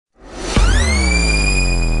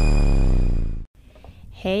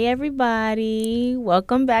Hey everybody,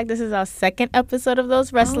 welcome back. This is our second episode of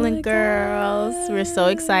Those Wrestling Girls. God. We're so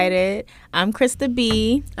excited. I'm Krista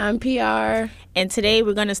B. I'm PR. And today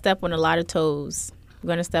we're going to step on a lot of toes. We're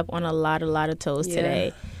going to step on a lot of toes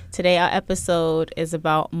today. Today our episode is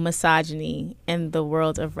about misogyny in the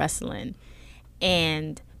world of wrestling.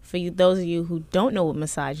 And for you, those of you who don't know what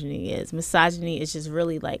misogyny is just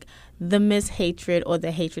really like the mishatred or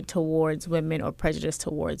the hatred towards women or prejudice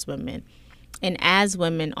towards women. And as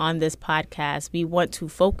women on this podcast, we want to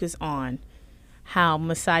focus on how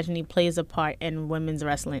misogyny plays a part in women's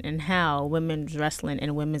wrestling and how women's wrestling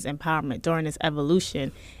and women's empowerment during this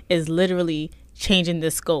evolution is literally changing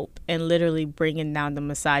the scope and literally bringing down the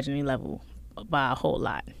misogyny level by a whole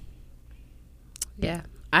lot. Yeah.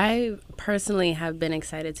 I personally have been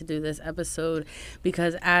excited to do this episode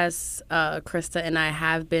because as Krista and I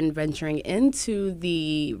have been venturing into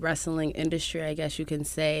the wrestling industry, I guess you can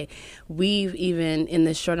say, we've even in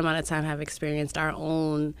this short amount of time have experienced our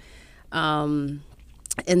own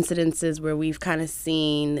incidences where we've kind of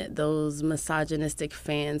seen those misogynistic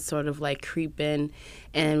fans sort of like creep in,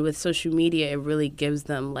 and with social media it really gives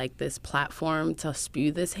them like this platform to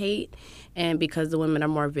spew this hate, and because the women are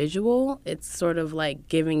more visual, it's sort of like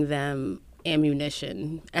giving them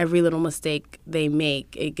ammunition. Every little mistake they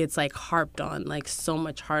make, it gets like harped on like so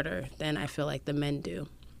much harder than I feel like the men do.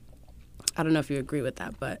 I don't know if you agree with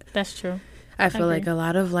that, but that's true. I feel like a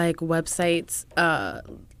lot of like websites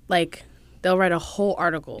like they'll write a whole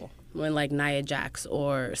article when like Nia Jax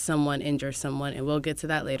or someone injures someone, and we'll get to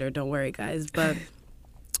that later. Don't worry, guys. But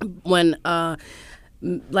when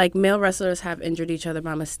like male wrestlers have injured each other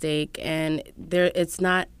by mistake, and it's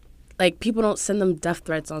not like people don't send them death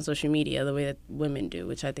threats on social media the way that women do,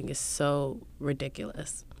 which I think is so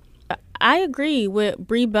ridiculous. I agree with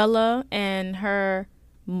Brie Bella and her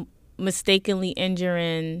mistakenly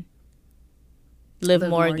injuring Liv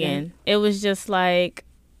Morgan. It was just like,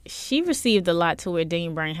 she received a lot to where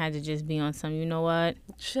Daniel Bryan had to just be on some, you know what?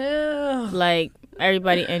 Chill. Like,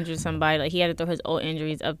 everybody injured somebody. Like, he had to throw his old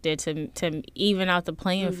injuries up there to even out the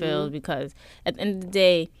playing field, because at the end of the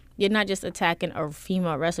day, you're not just attacking a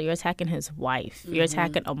female wrestler. You're attacking his wife. You're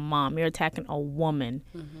attacking a mom. You're attacking a woman.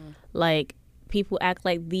 Like, people act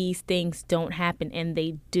like these things don't happen, and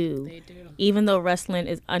they do. They do. Even though wrestling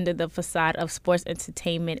is under the facade of sports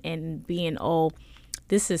entertainment and being, oh,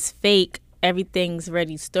 this is fake, everything's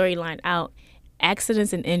ready, storyline out,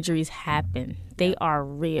 accidents and injuries happen. They are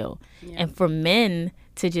real. And for men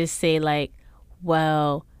to just say like,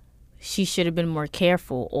 well, she should have been more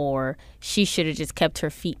careful, or she should have just kept her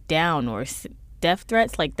feet down, or death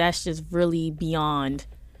threats, like, that's just really beyond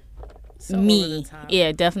me.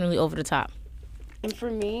 Yeah, definitely over the top. And for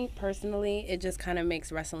me personally, it just kind of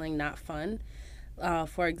makes wrestling not fun.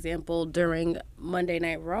 For example, during Monday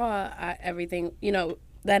Night Raw, everything, you know,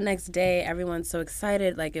 that next day, everyone's so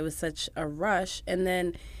excited, like it was such a rush. And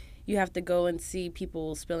then you have to go and see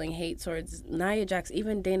people spilling hate towards Nia Jax.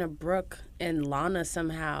 Even Dana Brooke and Lana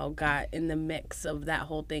somehow got in the mix of that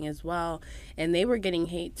whole thing as well. And they were getting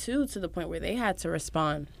hate too, to the point where they had to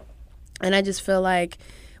respond. And I just feel like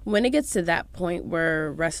when it gets to that point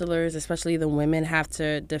where wrestlers, especially the women, have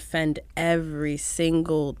to defend every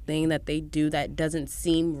single thing that they do that doesn't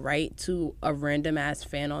seem right to a random ass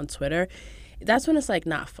fan on Twitter, that's when it's like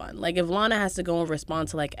not fun. Like if Lana has to go and respond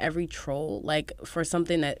to like every troll, like for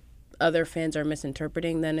something that other fans are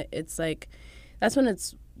misinterpreting, then it's like, that's when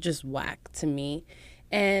it's just whack to me.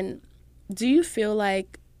 And do you feel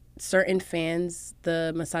like certain fans,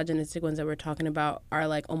 the misogynistic ones that we're talking about, are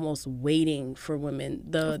like almost waiting for women,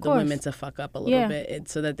 the women to fuck up a little bit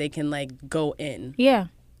so that they can like go in? Yeah.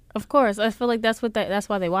 Of course, I feel like that's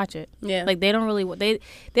why they watch it. Yeah, like they don't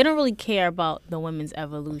really care about the women's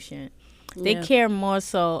evolution. They care more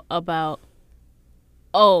so about,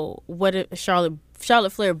 oh, what if Charlotte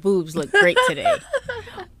Flair boobs look great today,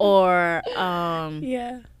 or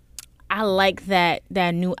I like that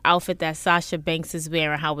new outfit that Sasha Banks is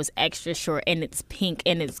wearing, how it's extra short and it's pink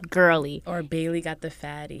and it's girly. Or Bailey got the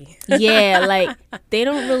fatty. Yeah, like they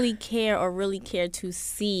don't really care to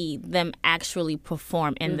see them actually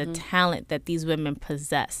perform and the talent that these women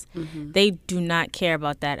possess. They do not care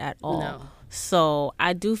about that at all. No. So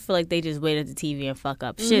I do feel like they just wait at the TV and fuck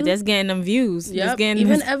up. Shit, that's getting them views. Yep.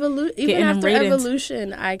 Even after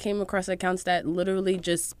Evolution, I came across accounts that literally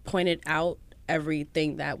just pointed out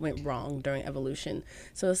everything that went wrong during Evolution.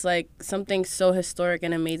 So it's like something so historic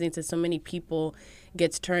and amazing to so many people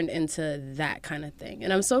gets turned into that kind of thing.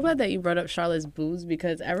 And I'm so glad that you brought up Charlotte's boobs,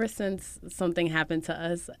 because ever since something happened to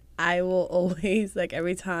us, I will always, like,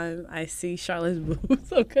 every time I see Charlotte's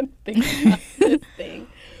boobs, I'm gonna think about this thing.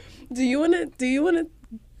 Do you wanna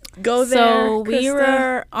Go there. So we Krista.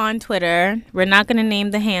 were on Twitter. We're not going to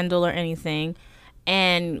name the handle or anything.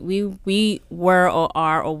 And we were or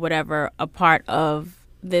are or whatever a part of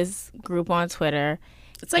this group on Twitter.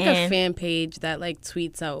 It's like a fan page that like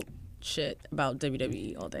tweets out shit about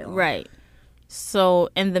WWE all day long. Right. So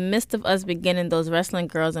in the midst of us beginning those wrestling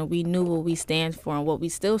girls and we knew what we stand for and what we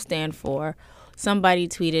still stand for, somebody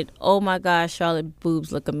tweeted, "Oh my gosh, Charlotte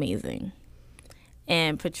boobs look amazing."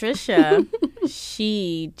 And Patricia,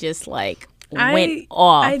 she just like went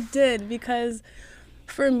off. I did, because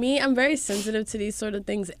for me, I'm very sensitive to these sort of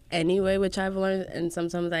things anyway, which I've learned, and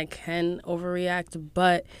sometimes I can overreact.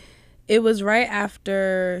 But it was right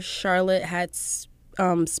after Charlotte had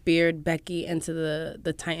speared Becky into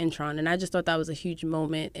the Titantron, and I just thought that was a huge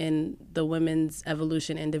moment in the women's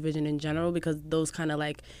evolution and division in general, because those kind of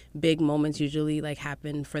like big moments usually like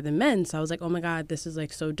happen for the men. So I was like, oh my god, this is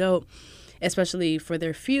like so dope, especially for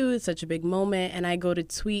their feud, such a big moment. And I go to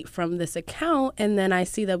tweet from this account, and then I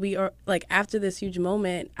see that we are like, after this huge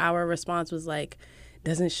moment, our response was like,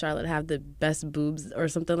 doesn't Charlotte have the best boobs or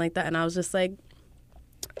something like that? And I was just like,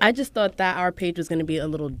 I just thought that our page was going to be a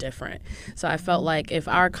little different. So I felt like if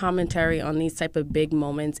our commentary on these type of big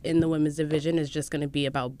moments in the women's division is just going to be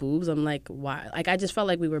about boobs, I'm like, why? Like, I just felt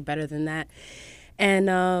like we were better than that.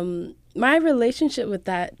 And my relationship with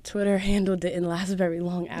that Twitter handle didn't last very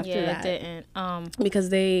long after that. Yeah, it didn't. Because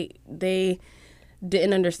they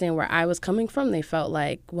didn't understand where I was coming from. They felt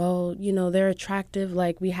like, well, you know, they're attractive.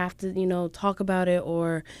 Like, we have to, you know, talk about it,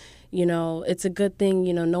 or, you know, it's a good thing,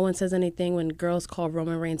 you know, no one says anything when girls call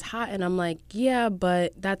Roman Reigns hot. And I'm like, yeah,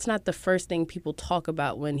 but that's not the first thing people talk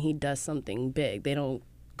about when he does something big. They don't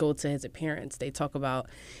go to his appearance. They talk about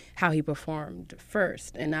how he performed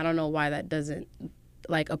first. And I don't know why that doesn't,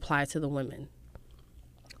 like, apply to the women.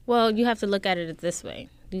 Well, you have to look at it this way.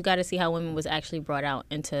 You got to see how women was actually brought out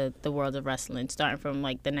into the world of wrestling, starting from,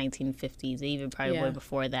 like, the 1950s, even probably way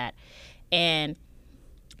before that. And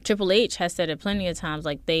Triple H has said it plenty of times,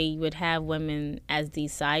 like, they would have women as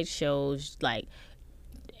these sideshows, like,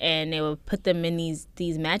 and they would put them in these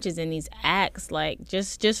matches, in these acts, like,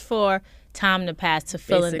 just for time to pass, to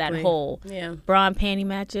fill in that hole. Yeah. Bra and panty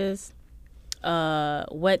matches,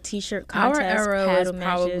 wet t-shirt contests, our era paddle was matches.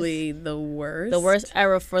 probably the worst. The worst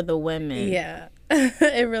era for the women. Yeah,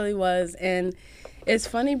 it really was. And it's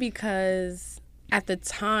funny because at the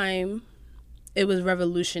time, it was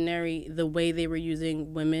revolutionary the way they were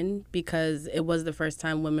using women, because it was the first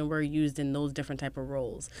time women were used in those different type of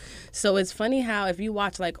roles. So it's funny how if you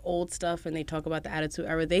watch like old stuff and they talk about the Attitude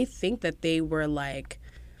Era, they think that they were like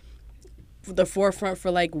the forefront for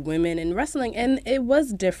like women in wrestling, and it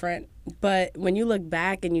was different. But when you look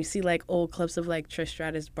back and you see like old clips of like Trish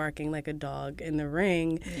Stratus barking like a dog in the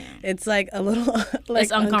ring, it's like a little like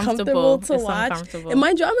it's uncomfortable to watch. And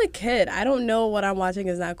mind you, I'm a kid. I don't know what I'm watching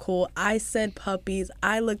is not cool. I said puppies.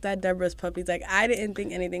 I looked at Deborah's puppies. Like, I didn't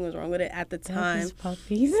think anything was wrong with it at the time.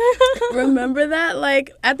 Puppies. Remember that? Like,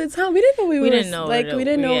 at the time, we didn't know we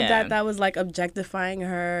didn't know that was like objectifying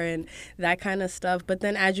her and that kind of stuff. But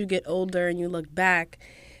then as you get older and you look back,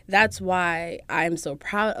 that's why I'm so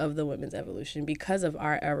proud of the women's evolution, because of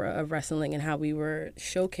our era of wrestling and how we were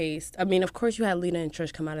showcased. I mean, of course, you had Lita and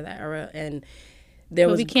Trish come out of that era, and there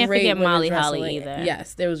was we can't great forget Molly women's Holly wrestling. either.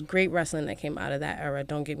 Yes, there was great wrestling that came out of that era.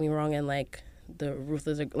 Don't get me wrong, and like the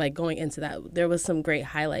Ruthless, like going into that, there was some great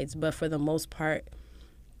highlights, but for the most part,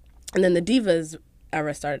 and then the Divas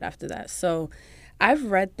era started after that. So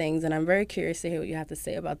I've read things, and I'm very curious to hear what you have to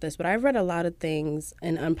say about this, but I've read a lot of things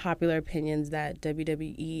and unpopular opinions that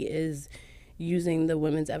WWE is using the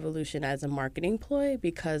women's evolution as a marketing ploy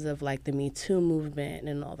because of like the Me Too movement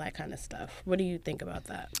and all that kind of stuff. What do you think about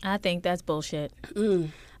that? I think that's bullshit.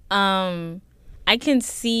 I can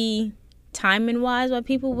see timing-wise why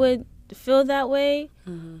people would feel that way,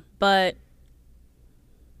 but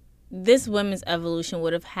this women's evolution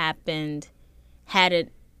would have happened had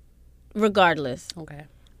it regardless. Okay.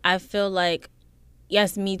 I feel like,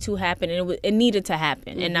 yes, Me Too happened, and it needed to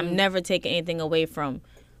happen. And I'm never taking anything away from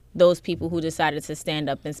those people who decided to stand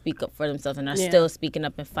up and speak up for themselves and are still speaking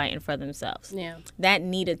up and fighting for themselves. Yeah. That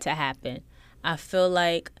needed to happen. I feel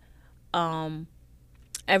like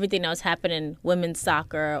everything that was happening, women's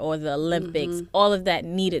soccer or the Olympics, all of that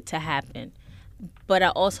needed to happen. But I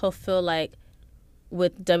also feel like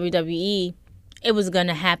with WWE, it was going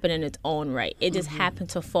to happen in its own right. It just happened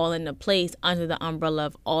to fall into place under the umbrella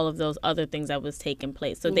of all of those other things that was taking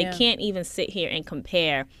place. So they can't even sit here and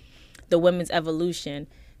compare the women's evolution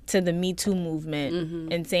to the Me Too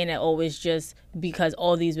movement and saying that, oh, it's just because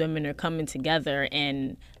all these women are coming together.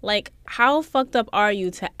 And, like, how fucked up are you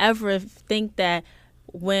to ever think that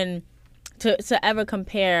to ever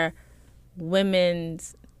compare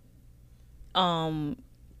women's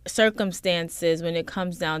circumstances when it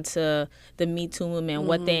comes down to the Me Too movement,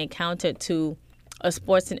 what they encountered to a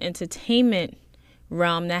sports and entertainment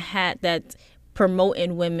realm that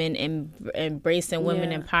promoting women and embracing women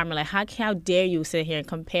empowerment. Like, how dare you sit here and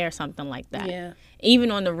compare something like that? Yeah. Even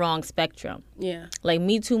on the wrong spectrum. Yeah. Like,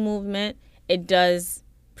 Me Too movement, it does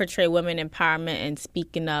portray women empowerment and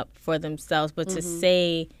speaking up for themselves, but to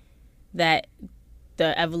say that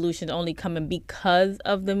the evolution is only coming because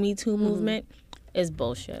of the Me Too movement is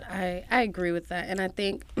bullshit. I agree with that. And I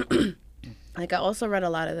think, like, I also read a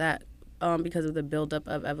lot of that because of the buildup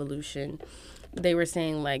of evolution. They were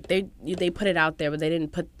saying, like, they put it out there, but they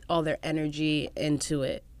didn't put all their energy into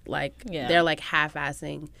it. Like, they're, like,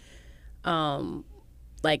 half-assing,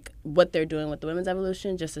 like, what they're doing with the women's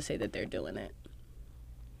evolution just to say that they're doing it.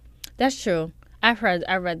 That's true. I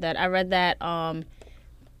read that. I read that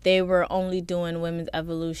they were only doing women's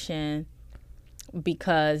evolution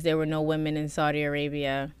because there were no women in Saudi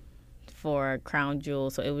Arabia for Crown Jewel,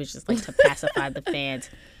 so it was just like to pacify the fans.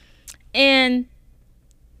 And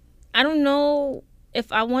I don't know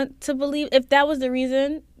if I want to believe if that was the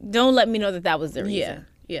reason. Don't let me know that was the reason.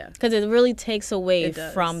 Yeah. Because it really takes away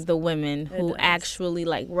from the women who actually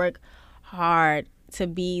like work hard to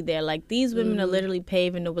be there. Like, these women are literally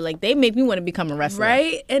paving the way. Like, they make me want to become a wrestler.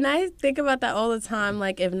 Right? And I think about that all the time.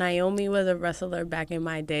 Like, if Naomi was a wrestler back in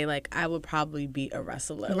my day, like, I would probably be a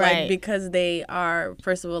wrestler. Right. Like, because they are,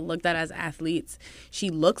 first of all, looked at as athletes. She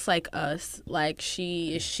looks like us. Like,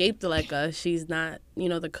 she is shaped like us. She's not,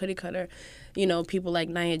 the cookie cutter, people like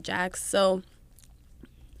Nia Jax. So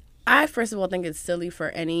I, first of all, think it's silly for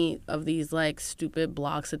any of these, like, stupid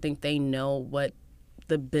blogs to think they know what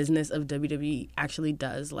the business of WWE actually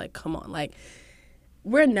does. Like, come on. Like,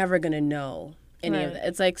 we're never going to know any of that.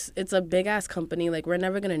 It's like, it's a big-ass company. Like, we're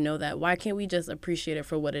never going to know that. Why can't we just appreciate it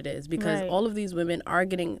for what it is? Because all of these women are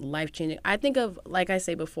getting life-changing. I think of, like I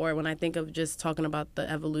say before, when I think of just talking about the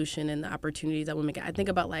evolution and the opportunities that women get, I think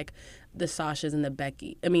about, like, the Sashas and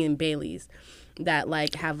the Baileys that,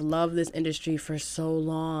 like, have loved this industry for so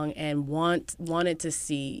long and wanted to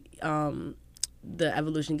see the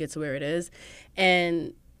evolution get to where it is.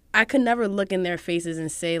 And I could never look in their faces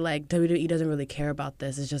and say, like, WWE doesn't really care about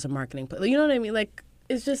this. It's just a marketing play. You know what I mean? Like,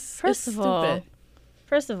 it's just First of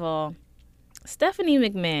all, Stephanie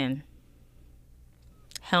McMahon,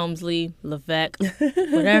 Helmsley, Levesque,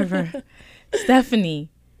 whatever, Stephanie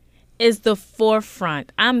is the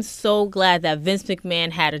forefront. I'm so glad that Vince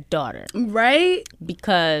McMahon had a daughter. Right?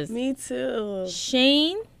 Because me too.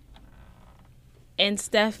 Shane and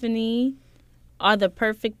Stephanie are the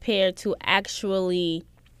perfect pair to actually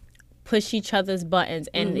push each other's buttons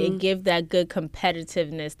and give that good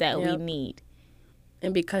competitiveness that we need.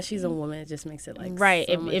 And because she's a woman, it just makes it like right.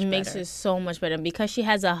 So much it makes it so much better. And because she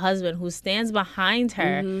has a husband who stands behind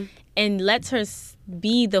her and lets her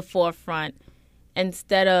be the forefront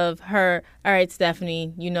instead of her, all right,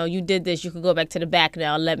 Stephanie, you did this. You could go back to the back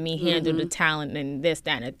now. Let me handle the talent and this,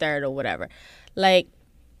 that, and the third or whatever. Like,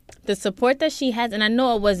 the support that she has, and I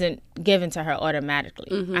know it wasn't given to her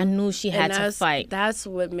automatically. I knew she had to fight. That's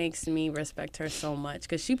what makes me respect her so much,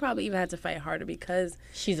 because she probably even had to fight harder because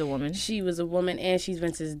she's a woman. She was a woman, and she's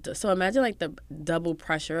Vince's. So imagine, like, the double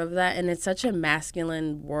pressure of that, and it's such a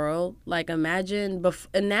masculine world. Like, imagine,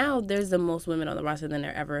 and now there's the most women on the roster than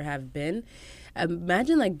there ever have been.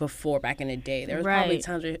 Imagine, like, before, back in the day, there was probably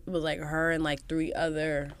times where it was like her and like 3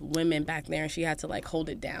 other women back there, and she had to, like, hold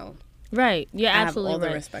it down. Right. You're absolutely right. I have all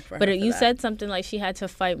the respect for her. But you said something like she had to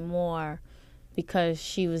fight more because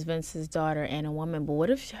she was Vince's daughter and a woman. But what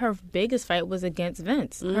if her biggest fight was against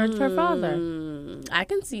Vince, her father? I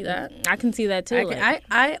can see that. I can see that too.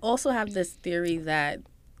 I also have this theory that,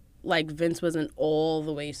 like, Vince wasn't all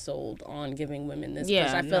the way sold on giving women this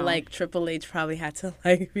push. I feel like Triple H probably had to,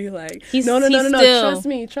 like, be like, no, trust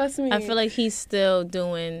me. I feel like he's still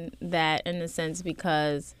doing that in a sense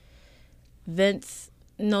because Vince,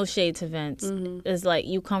 no shade to Vince, is like,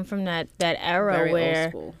 you come from that era very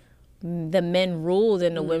where the men ruled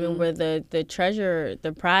and the women were the treasure,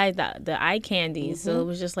 the pride, the eye candy. So it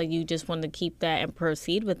was just like you just wanted to keep that and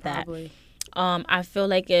proceed with that. Probably. I feel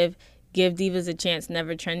like if Give Divas a Chance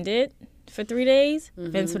never trended for 3 days,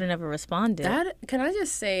 Vince would have never responded. Can I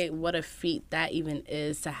just say what a feat that even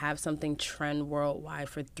is, to have something trend worldwide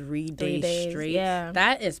for 3 days straight? Yeah.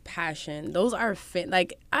 That is passion. Those are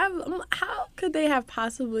how could they have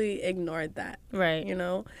possibly ignored that? Right.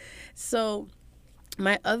 So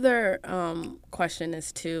my other question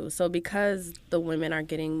is too, so because the women are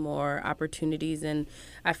getting more opportunities, and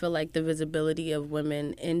I feel like the visibility of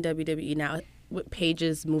women in WWE now, with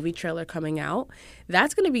Paige's movie trailer coming out,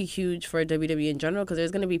 that's going to be huge for WWE in general, because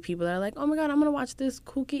there's going to be people that are like, oh my God, I'm going to watch this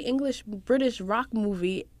kooky English British rock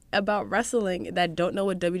movie about wrestling that don't know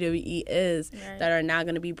what WWE is, right, that are now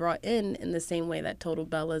going to be brought in the same way that Total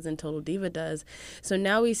Bellas and Total Diva does. So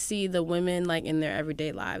now we see the women like in their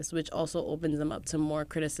everyday lives, which also opens them up to more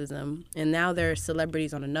criticism. And now they're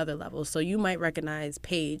celebrities on another level. So you might recognize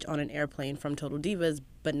Paige on an airplane from Total Divas,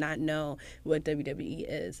 but not know what WWE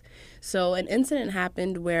is. So an incident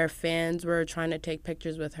happened where fans were trying to take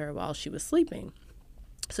pictures with her while she was sleeping.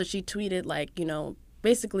 So she tweeted, like, you know,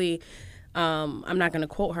 basically, I'm not going to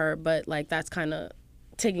quote her, but like that's kind of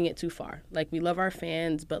taking it too far. Like, we love our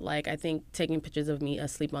fans, but like I think taking pictures of me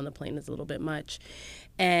asleep on the plane is a little bit much.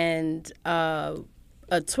 And a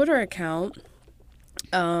Twitter account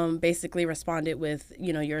basically responded with,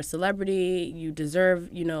 you know, you're a celebrity, you deserve,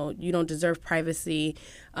 you know, you don't deserve privacy,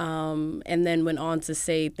 and then went on to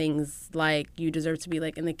say things like you deserve to be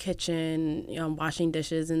like in the kitchen, you know, washing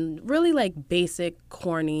dishes, and really like basic,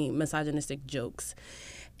 corny, misogynistic jokes.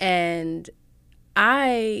 And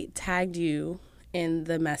I tagged you in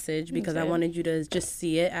the message because I wanted you to just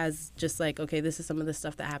see it as just like, okay, this is some of the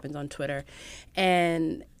stuff that happens on Twitter.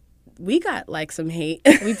 And we got like some hate.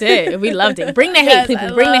 We did. We loved it. Bring the hate,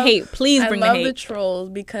 people. Bring the hate. Please bring the hate. I love the trolls,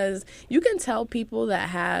 because you can tell people that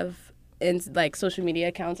have like social media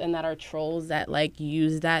accounts and that are trolls that like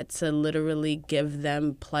use that to literally give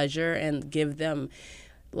them pleasure and give them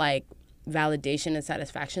like validation and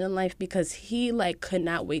satisfaction in life, because he like could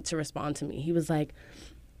not wait to respond to me. He was like,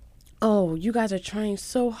 oh, you guys are trying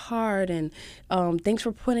so hard, and thanks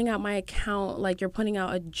for putting out my account, like you're putting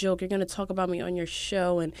out a joke, you're gonna talk about me on your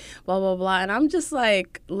show, and blah blah blah. And I'm just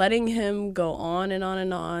like letting him go on and on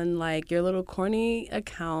and on, like, your little corny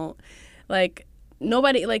account, like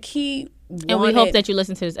nobody, like he wanted, and we hope that you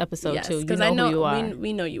listen to this episode too. You know, I know who you are.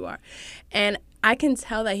 We know you are. And I can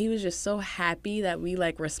tell that he was just so happy that we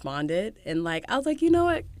like responded. And like, I was like, you know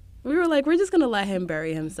what? We were like, we're just going to let him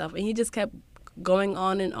bury himself. And he just kept going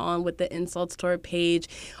on and on with the insults toward Paige,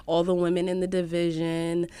 all the women in the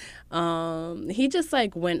division. He just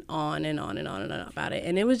like went on and on and on and on about it.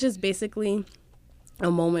 And it was just basically a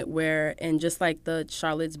moment where, and just like the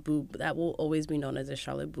Charlotte's boob, that will always be known as a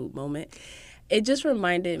Charlotte boob moment, it just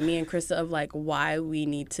reminded me and Krista of like why we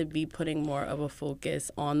need to be putting more of a focus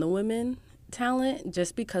on the women talent,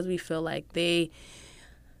 just because we feel like they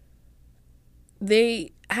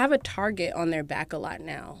have a target on their back a lot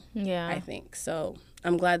now. Yeah, I think so.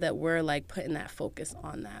 I'm glad that we're like putting that focus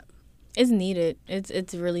on that. It's needed.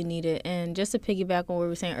 It's really needed. And just to piggyback on what we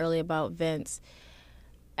were saying earlier about Vince,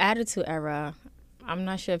 Attitude Era, I'm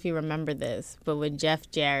not sure if you remember this, but when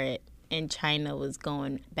Jeff Jarrett and China was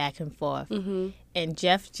going back and forth, and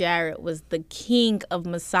Jeff Jarrett was the king of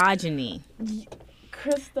misogyny.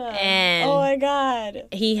 Krista. And oh my God.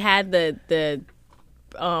 He had the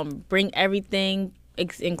bring everything,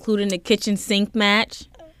 including the kitchen sink match.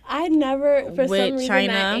 I never, for some reason,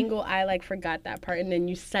 China. That angle, I like forgot that part, and then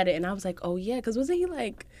you said it, and I was like, oh yeah, because wasn't he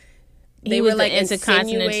like, they were like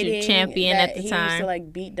Intercontinental champion at the time. He used to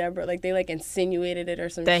like beat Deborah, like they like insinuated it or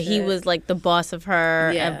something. That he was like the boss of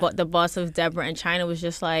her, and the boss of Deborah, and China was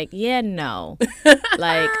just like, yeah, no,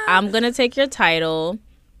 like I'm gonna take your title.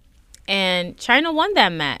 And China won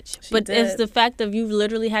that match. But it's the fact of you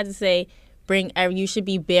literally had to say, you should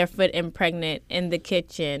be barefoot and pregnant in the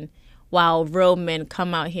kitchen while real men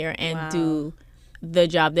come out here and do the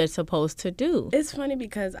job they're supposed to do. It's funny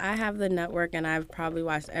because I have the network and I've probably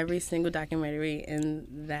watched every single documentary in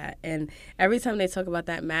that. And every time they talk about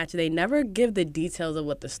that match, they never give the details of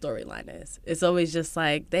what the storyline is. It's always just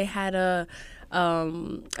like they had a...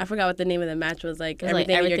 I forgot what the name of the match was, like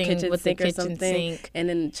everything in your kitchen sink or something. Sink. And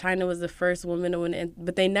then China was the first woman to win.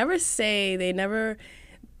 But they never say,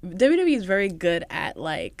 WWE is very good at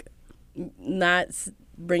like not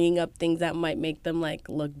bringing up things that might make them like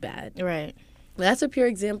look bad. Right. That's a pure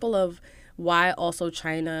example of why also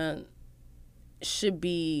China should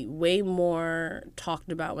be way more talked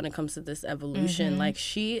about when it comes to this evolution. Like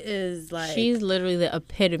she's literally the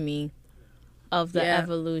epitome of the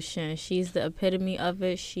evolution. She's the epitome of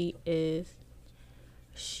it. She is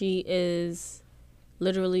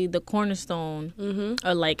literally the cornerstone.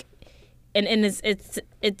 Or like, and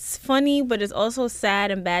it's funny, but it's also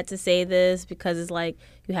sad and bad to say this because it's like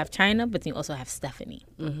you have China, but then you also have Stephanie.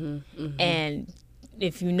 And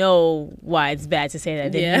if you know why it's bad to say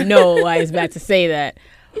that, then you know why it's bad to say that.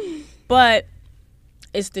 But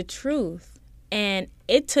it's the truth. And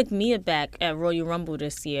it took me aback at Royal Rumble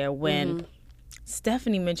this year when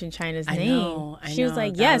Stephanie mentioned China's name. She was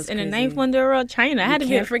like, yes, and the ninth wonder world, China. I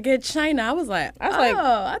can't forget China. I was like, oh,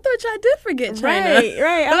 I thought y'all did forget China.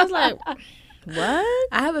 Right. I was like, What?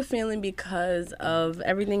 I have a feeling because of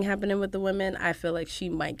everything happening with the women, I feel like she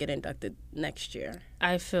might get inducted next year.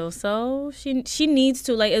 I feel so. She needs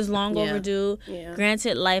to. Like, it's long overdue. Yeah.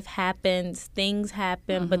 Granted, life happens, things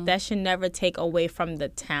happen, but that should never take away from the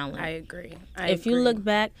talent. I agree. If you look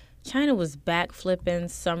back, China was backflipping,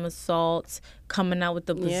 somersaults, coming out with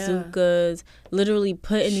the bazookas, literally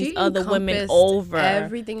putting these other women over.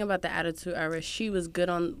 Everything about the Attitude Era. She was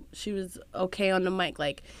okay on the mic.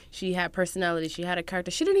 Like, she had personality. She had a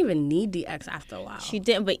character. She didn't even need DX after a while. She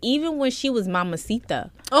didn't. But even when she was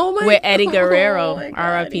Mamacita, with Eddie Guerrero,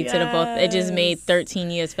 R.I.P. to the both. It just made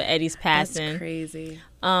 13 years for Eddie's passing. That's crazy.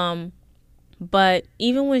 But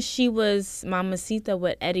even when she was Mamacita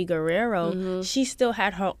with Eddie Guerrero, she still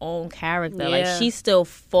had her own character. Like, she still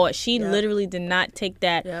fought. She literally did not take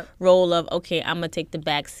that role of, okay, I'm going to take the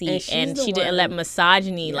back seat. And she didn't let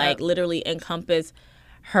misogyny, like, literally encompass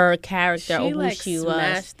her character or who she was.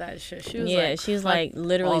 Smashed that shit. She was she was like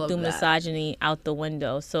literally threw misogyny out the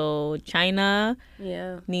window. So China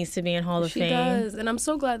needs to be in Hall of Fame. She does. And I'm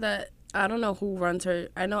so glad that I don't know who runs her.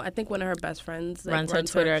 I think one of her best friends runs her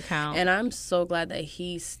Twitter account. And I'm so glad that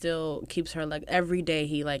he still keeps her, like, every day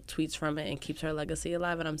he, like, tweets from it and keeps her legacy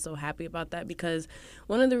alive. And I'm so happy about that, because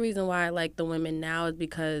one of the reasons why I like the women now is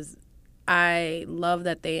because I love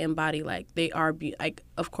that they embody, like, they are, like,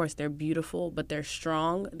 of course, they're beautiful, but they're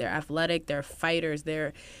strong, they're athletic, they're fighters,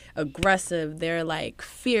 they're aggressive, they're, like,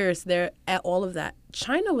 fierce, they're at all of that.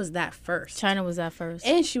 China was that first.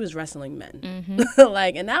 And she was wrestling men.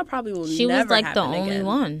 Like, and that probably will never happen again. She was, like, the only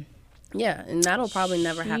one. Yeah, and that'll probably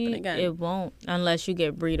never happen again. It won't, unless you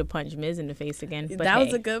get Brie to punch Miz in the face again. But that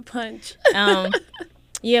was a good punch.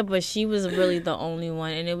 Yeah, but she was really the only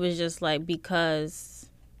one, and it was just, like, because...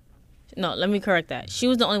 No, let me correct that. She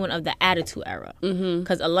was the only one of the Attitude Era.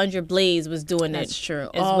 Because Alundra Blaze was doing That's true.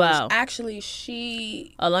 as well. Actually,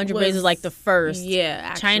 Alundra Blaze was like the first. Yeah,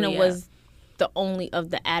 actually, China was the only of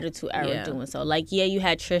the Attitude Era doing so. Like, you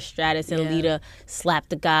had Trish Stratus and Lita slap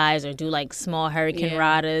the guys or do, like, small Hurricane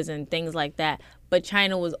Radas and things like that. But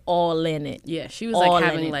China was all in it. Yeah, she was, like,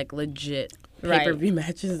 having, like, legit pay-per-view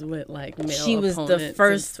matches with, like, male She was the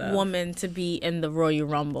first woman to be in the Royal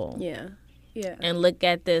Rumble. Yeah. Yeah. And look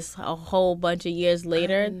at this a whole bunch of years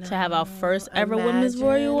later to have our first ever women's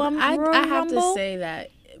Royal Rumble. I have to say that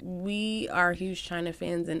we are huge China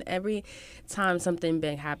fans, and every time something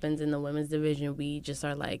big happens in the women's division, we just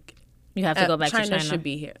are like, you have to go back to China. China should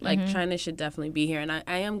be here. Like, China should definitely be here. And I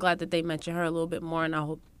am glad that they mention her a little bit more, and I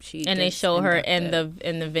hope she And they show her in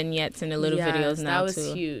the vignettes and the little videos now,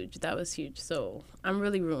 too. That was huge. So I'm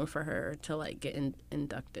really rooting for her to, like, get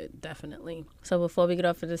inducted, definitely. So before we get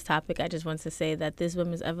off of this topic, I just want to say that this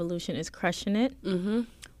women's evolution is crushing it.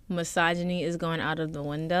 Misogyny is going out of the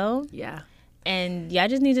window. Yeah. And y'all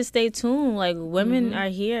just need to stay tuned. Like, women are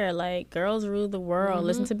here. Like, girls rule the world.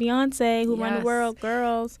 Listen to Beyonce, who run the world,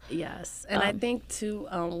 girls. Yes. And I think, too,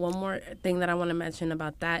 one more thing that I want to mention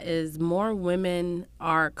about that is more women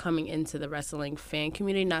are coming into the wrestling fan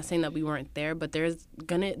community. Not saying that we weren't there, but there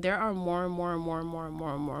are more and more and more and more and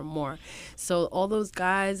more and more and more. So all those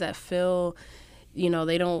guys that feel,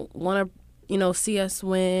 they don't want to, see us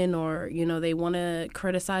win, or, they want to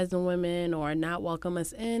criticize the women or not welcome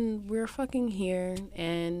us in, we're fucking here,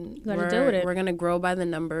 and we're going to grow by the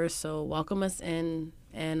numbers. So welcome us in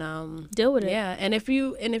and deal with it. Yeah. And if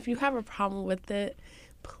you have a problem with it,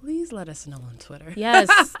 please let us know on Twitter. Yes,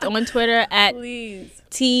 on Twitter at please.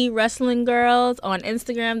 T Wrestling Girls, on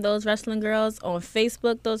Instagram, Those Wrestling Girls, on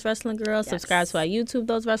Facebook, Those Wrestling Girls. Yes. Subscribe to our YouTube,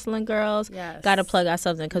 Those Wrestling Girls. Yes. Gotta plug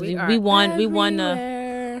ourselves in, because we want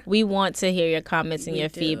to hear your comments and your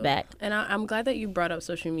feedback. And I'm glad that you brought up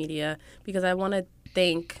social media, because I want to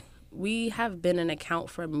thank. We have been an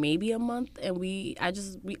account for maybe a month, and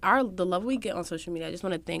the love we get on social media. I just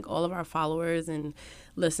want to thank all of our followers and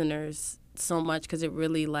listeners so much, because it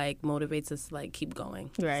really, like, motivates us to, like, keep going.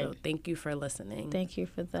 Right. So thank you for listening. Thank you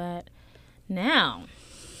for that. Now,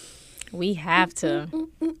 we have to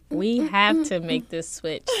make this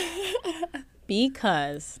switch,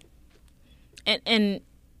 because, and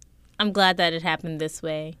I'm glad that it happened this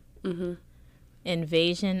way.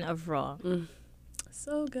 Invasion of Raw.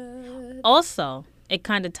 So good. Also, it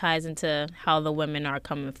kind of ties into how the women are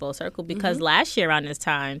coming full circle, because last year around this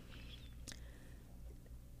time,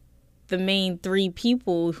 the main three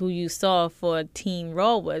people who you saw for Team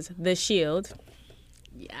Raw was The Shield.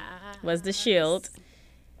 Yeah. Was The Shield.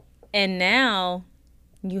 And now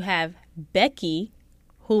you have Becky,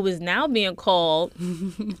 who is now being called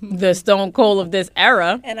the Stone Cold of this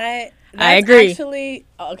era. And I agree. Actually,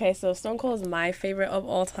 okay, so Stone Cold is my favorite of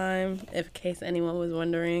all time, in case anyone was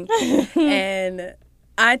wondering. And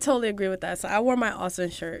I totally agree with that. So I wore my Austin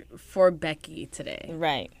shirt for Becky today.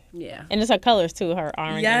 Right. Yeah. And it's her colors too, her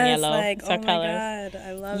orange and yellow. Like, it's her colors. God,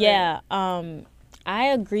 I love it. Yeah. I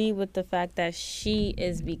agree with the fact that she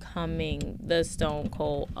is becoming the Stone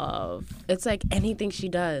Cold of. It's like anything she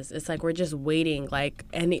does, it's like we're just waiting.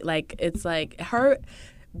 It's like her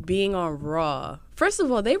being on Raw. First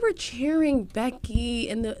of all, they were cheering Becky,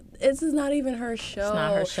 and this is not even her show. It's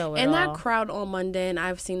not her show at all. And that crowd on Monday, and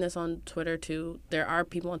I've seen this on Twitter too. There are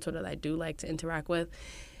people on Twitter that I do like to interact with.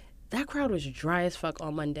 That crowd was dry as fuck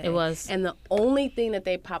on Monday. It was. And the only thing that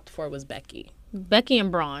they popped for was Becky. Becky and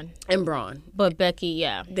Braun. But Becky,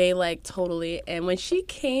 yeah. They like totally. And when she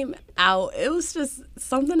came out, it was just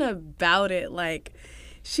something about it. Like,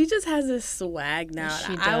 she just has this swag now.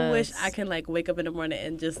 She does. I wish I can like wake up in the morning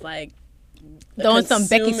and just like throwing some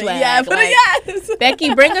Becky swag. Yeah, like, yes.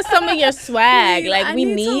 Becky, bring us some of your swag. Like, we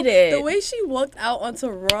need it. The way she walked out onto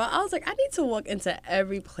Raw, I was like, I need to walk into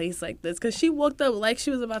every place like this. Because she walked up like she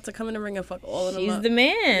was about to come in the ring and fuck all of them up. She's the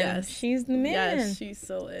man. Yes. She's the man. Yes, she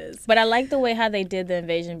so is. But I like the way how they did the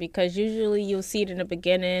invasion, because usually you'll see it in the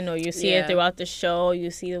beginning or you see it throughout the show, you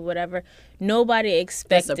see it whatever. Nobody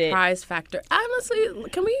expected. The surprise factor. Honestly,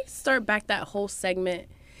 can we start back that whole segment?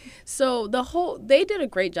 So they did a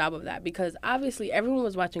great job of that, because obviously everyone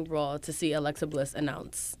was watching Raw to see Alexa Bliss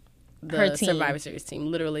announce the Survivor Series team.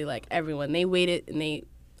 Literally, like, everyone. They waited, and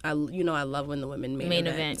I love when the women main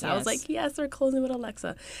event. I was like, yes, they're closing with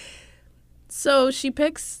Alexa. So she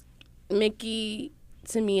picks Mickey,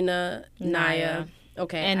 Tamina, Nia.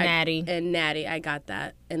 Okay. And Natty. And Natty, I got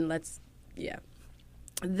that. And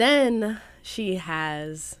then she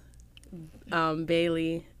has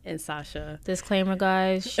Bailey and Sasha. Disclaimer,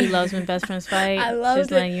 guys, she loves when best friends fight. I love it.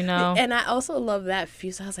 Just letting you know. And I also love that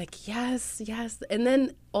feud. So I was like, yes. And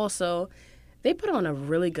then also, they put on a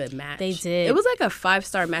really good match. They did. It was like a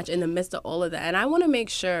 5-star match in the midst of all of that. And I want to make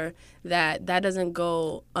sure that doesn't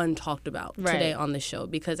go untalked about today on the show,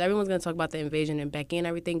 because everyone's going to talk about the invasion and Becky and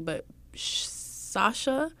everything. But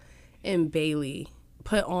Sasha and Bailey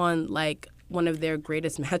put on like one of their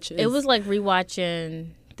greatest matches. It was like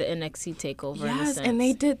rewatching the NXT takeover. Yes, and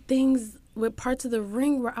they did things with parts of the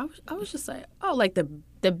ring where I was just like, oh, like the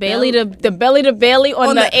Bailey the belly to Bailey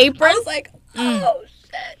on the apron. I was like, oh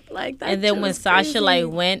shit, like that. And then when Sasha like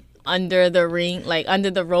went under the ring, like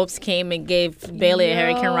under the ropes, came and gave Bailey a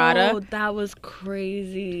Hurricane Rana. That was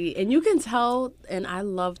crazy. And you can tell, and I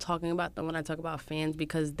love talking about them when I talk about fans,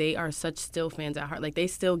 because they are such still fans at heart. Like, they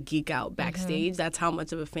still geek out backstage. That's how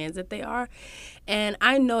much of a fans that they are. And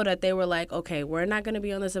I know that they were like, okay, we're not going to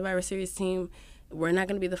be on the Survivor Series team. We're not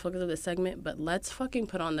going to be the focus of this segment, but let's fucking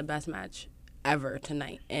put on the best match ever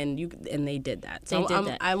tonight. And they did that. So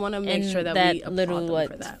I want to make sure that we applaud them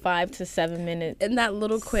for that. 5 to 7 minutes. And that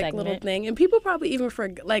little quick segment. Little thing. And people probably even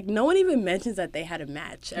forget, like, no one even mentions that they had a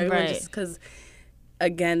match. Everyone just, because,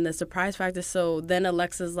 again, the surprise factor. So then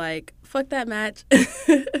Alexa's like, fuck that match.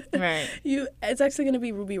 Right. It's actually going to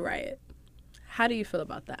be Ruby Riott. How do you feel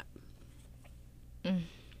about that?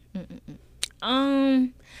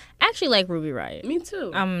 I actually like Ruby Riott. Me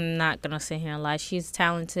too. I'm not gonna sit here and lie. She's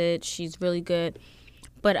talented. She's really good,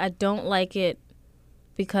 but I don't like it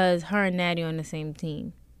because her and Natty are on the same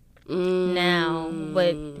team now.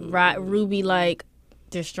 But Ruby like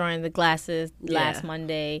destroying the glasses last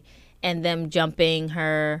Monday, and them jumping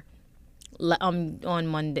her on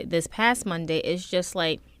Monday. This past Monday, it's just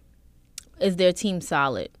like, is their team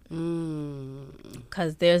solid?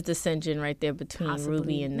 Because there's dissension right there between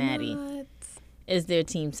Ruby and Natty. Is their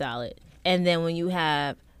team solid? And then when you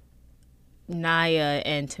have Nia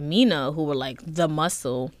and Tamina, who were like the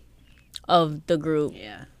muscle of the group,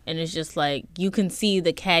 and it's just like, you can see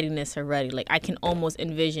the cattiness already. Like, I can almost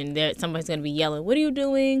envision somebody's gonna be yelling, "What are you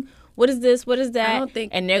doing? What is this? What is that?" I don't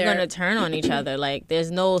think, and they're gonna turn on each other. Like,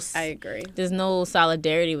 there's no. I agree. There's no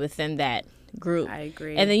solidarity within that group. I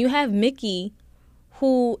agree. And then you have Mickey,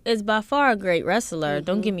 who is by far a great wrestler.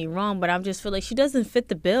 Don't get me wrong, but I just feel like she doesn't fit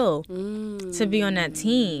the bill to be on that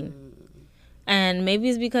team. And maybe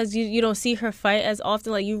it's because you don't see her fight as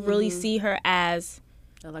often. Like, you really see her as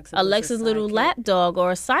Alexa's little lapdog or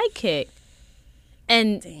a sidekick.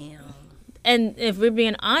 And and if we're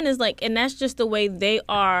being honest, like, and that's just the way they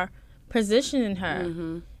are positioning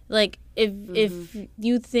her. Like, if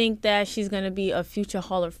you think that she's gonna be a future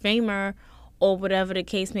Hall of Famer, or whatever the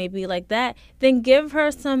case may be like that, then give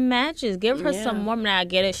her some matches. Give her some more. Now, I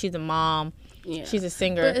get it. She's a mom. Yeah. She's a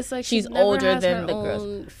singer. But it's like she's older than the girls.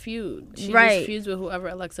 Own feud. She just feuds with whoever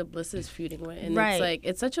Alexa Bliss is feuding with. And it's like,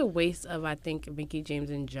 it's such a waste of, I think, Mickie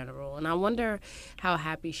James in general. And I wonder how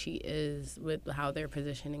happy she is with how they're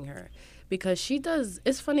positioning her. Because she does,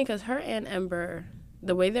 it's funny because her and Ember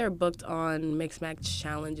the way they're booked on Mixed Match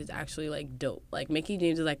Challenge is actually like dope. Like Mickie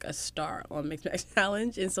James is like a star on Mixed Match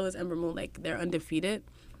Challenge, and so is Ember Moon. Like they're undefeated.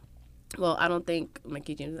 Well, I don't think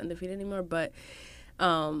Mickie James is undefeated anymore, but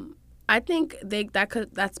I think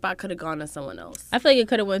that spot could have gone to someone else. I feel like it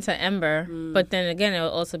could have went to Ember, but then again, it would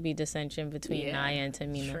also be dissension between Nia and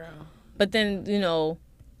Tamina. True. But then, you know,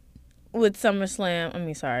 with SummerSlam, I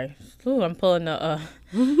mean, sorry, I'm pulling a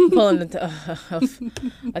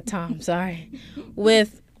Tom. Sorry,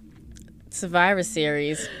 with Survivor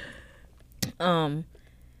Series, I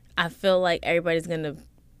feel like everybody's gonna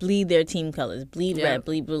bleed their team colors, bleed red,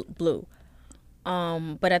 bleed blue.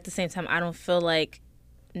 But at the same time, I don't feel like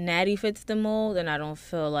Natty fits the mold, and I don't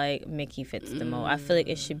feel like Mickie fits the mold. I feel like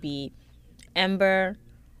it should be Ember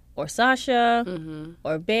or Sasha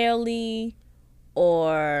or Bayley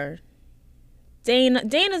or Dana.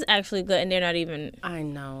 Dana's actually good, and they're not even. I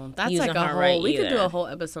know that's using like a her whole. right We could do either. a whole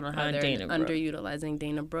episode on how they're underutilizing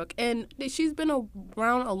Dana Brooke, and she's been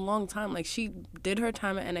around a long time. Like she did her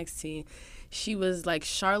time at NXT. She was like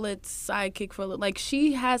Charlotte's sidekick for like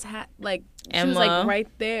she has had like she was like right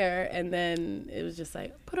there, and then it was just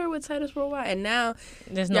like put her with Titus Worldwide, and now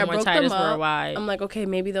there's no more Titus Worldwide. I'm like, okay,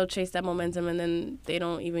 maybe they'll chase that momentum, and then they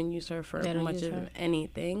don't even use her for much of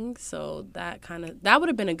anything. So that would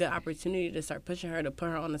have been a good opportunity to start pushing her, to put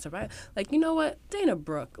her on the Survivor. Like, you know what, Dana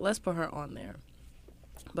Brooke, let's put her on there.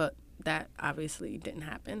 But that obviously didn't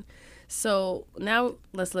happen. So now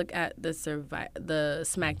let's look at the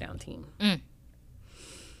SmackDown team.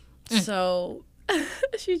 So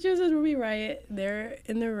she chooses Ruby Riott. They're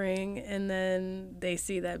in the ring, and then they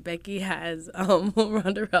see that Becky has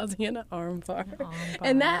Ronda Rousey in an armbar.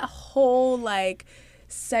 And that whole like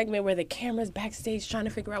segment where the camera's backstage trying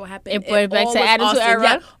to figure out what happened. It brought it back to Attitude Era.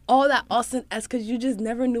 Yeah, all that Austin-esque, because you just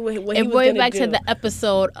never knew what he was going to do. It brought it back to the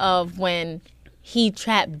episode of when he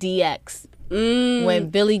trapped DX. When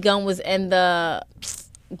Billy Gunn was in the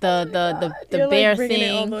bear thing,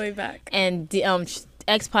 it all the way back. And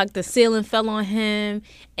X-Pac, the ceiling fell on him,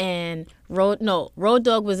 and Road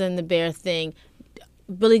Dogg was in the bear thing.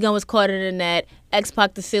 Billy Gunn was caught in the net.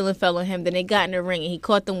 X-Pac, the ceiling fell on him. Then they got in the ring, and he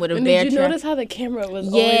caught them with a bear trap. Did you notice how the camera was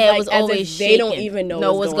it was always as if shaking. They don't even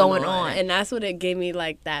know what's going on. on. And that's what it gave me,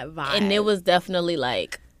 like, that vibe. And it was definitely,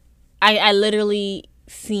 like, I literally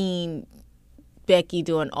seen Becky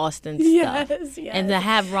doing Austin stuff. Yes. And to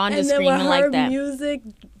have Ronda screaming screaming like that. And then when her music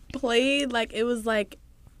played, like, it was like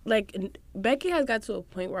Becky has got to a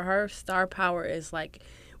point where her star power is like,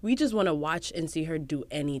 we just want to watch and see her do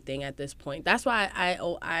anything at this point. That's why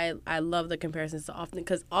I love the comparisons to Austin,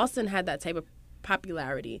 because Austin had that type of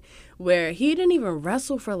popularity where he didn't even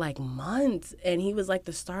wrestle for like months, and he was like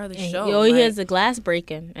the star of the show. He has the glass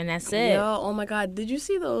breaking, and that's it. Oh my God, did you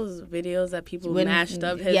see those videos that people mashed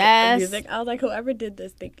up his music? I was like, whoever did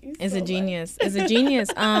this, thank you so much. Genius. It's a genius.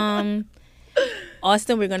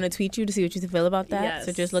 Austin, we're going to tweet you to see what you feel about that. Yes.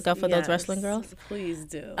 So just look out for those wrestling girls. Please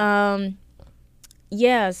do.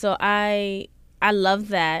 Yeah, so I love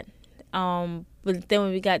that. But then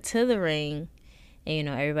when we got to the ring, and, you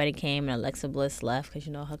know, everybody came, and Alexa Bliss left because,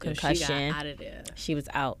 you know, her concussion. She got out of there. She was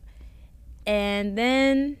out. And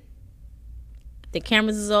then the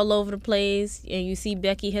cameras is all over the place, and you see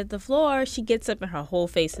Becky hit the floor. She gets up, and her whole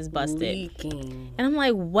face is busted. Leaking. And I'm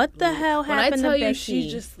like, what the hell happened to Becky? When I tell you,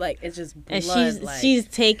 she's just like, it's just blood. And she's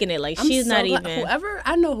taking it. Like, she's not even.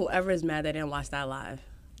 Whoever is mad they didn't watch that live.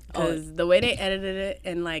 Because the way they edited it,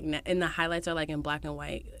 and like, and the highlights are like in black and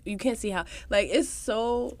white. You can't see how, like, it's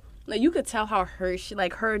so. Like, you could tell how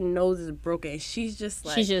her nose is broken. She's just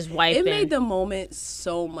like, she's just wiping. It made the moment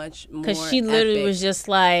so much more. Because she literally epic. was just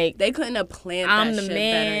like, they couldn't have planned I'm that the shit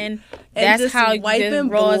man. better. That's and just how wiping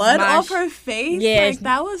blood off her face. Yeah, like,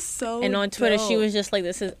 that was so. And on Twitter, dope. she was just like,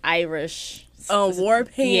 "This is Irish." War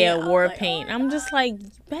paint. Yeah, war paint. I'm just like,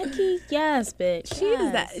 Becky, yes, bitch. She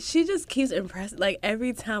is that. She just keeps impressing. Like,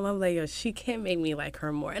 every time I'm like, yo, she can't make me like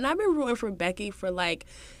her more. And I've been rooting for Becky for like.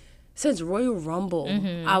 Since Royal Rumble,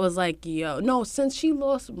 I was like, since she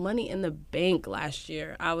lost Money in the Bank last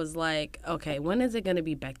year, I was like, okay, when is it going to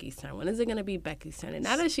be Becky's turn? When is it going to be Becky's turn? And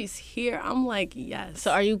now that she's here, I'm like, yes.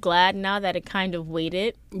 So are you glad now that it kind of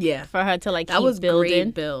waited? Yeah. For her to like that keep was building?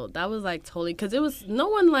 Great build. That was like totally, because it was, no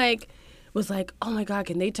one like, was like, oh my God,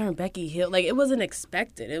 can they turn Becky heel? Like, it wasn't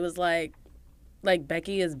expected. It was like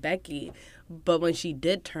Becky is Becky. But when she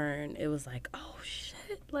did turn, it was like, oh shit.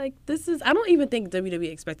 Like, this is, I don't even think WWE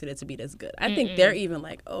expected it to be this good. I think they're even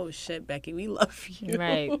like, oh shit, Becky, we love you.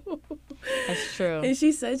 Right. That's true. And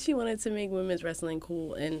she said she wanted to make women's wrestling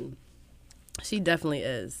cool, and she definitely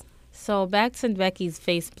is. So back to Becky's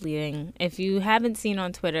face bleeding. If you haven't seen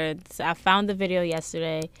on Twitter, I found the video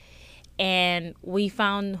yesterday, and we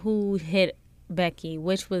found who hit Becky,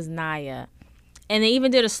 which was Nia. And they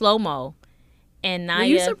even did a slow-mo. And Nia... Were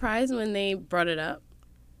you surprised when they brought it up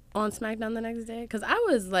on SmackDown the next day? Because I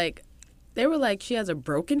was like... They were like, she has a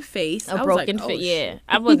broken face. A broken face, yeah.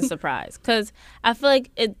 I wasn't surprised. Because I feel like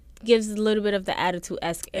it gives a little bit of the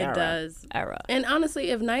Attitude-esque era. It does. And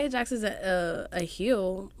honestly, if Nia Jax is a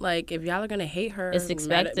heel, like, if y'all are going to hate her... It's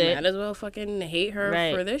expected. Might as well fucking hate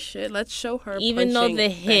her for this shit. Let's show her even though the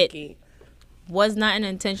hit Becky. Was not an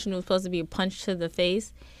intentional, it was supposed to be a punch to the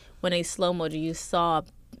face, when they slow-moed, you saw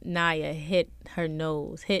Nia hit her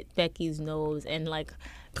nose, hit Becky's nose, and, like...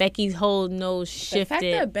 Becky's whole nose shifted. The fact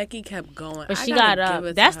that Becky kept going, but she got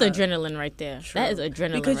up. That's the adrenaline right there. True. That is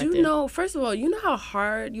adrenaline because right you there. know, first of all, you know how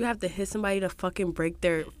hard you have to hit somebody to fucking break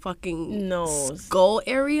their fucking nose skull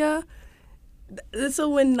area. So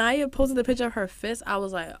when Nia posted the picture of her fist, I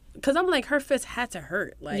was like, because I'm like, her fist had to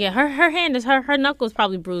hurt. Like, yeah, her hand is her knuckles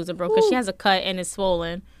probably bruised or broke because she has a cut and it's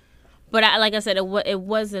swollen. But like I said, it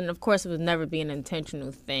wasn't. Of course, it was never be an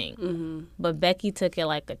intentional thing. Mm-hmm. But Becky took it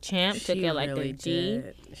like a champ. Took it like a G.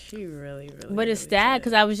 She really. But it's sad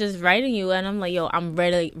because I was just writing you, and I'm like, yo, I'm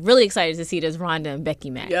really excited to see this Ronda and Becky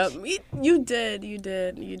match. Yep, you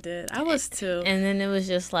did. I was too. And then it was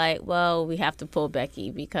just like, well, we have to pull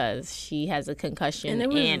Becky because she has a concussion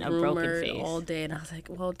and a broken face all day. And I was like,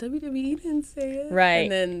 well, WWE didn't say it, right?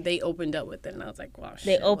 And then they opened up with it, and I was like, wow, shit.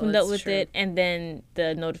 They opened up with it, and then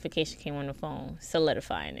the notification came on the phone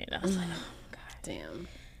solidifying it. I was like, oh god damn.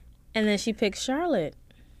 And then she picked Charlotte.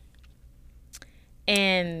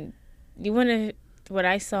 And you want to what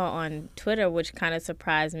I saw on Twitter, which kind of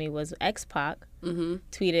surprised me, was X-Pac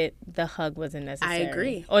tweeted the hug wasn't necessary. I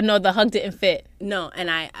agree. Or no, the hug didn't fit. No, and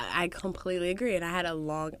I completely agree. And I had a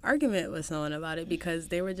long argument with someone about it because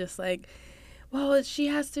they were just like, well, she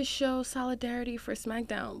has to show solidarity for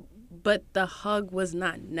SmackDown. But the hug was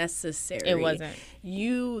not necessary. It wasn't.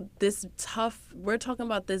 We're talking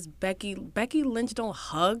about this Becky Lynch don't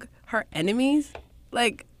hug her enemies.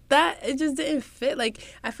 Like, that, it just didn't fit. Like,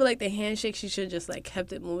 I feel like the handshake, she should just, like,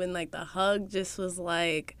 kept it moving. Like, the hug just was,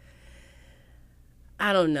 like,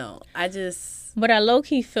 I don't know. But I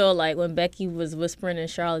low-key feel like when Becky was whispering in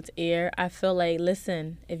Charlotte's ear, I feel like,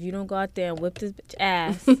 listen, if you don't go out there and whip this bitch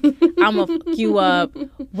ass, I'm going to fuck you up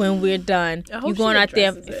when we're done. You going out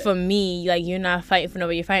there for me. Like, you're not fighting for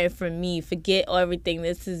nobody. You're fighting for me. Forget everything.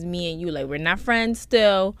 This is me and you. Like, we're not friends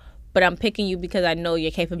still, but I'm picking you because I know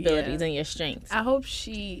your capabilities and your strengths. I hope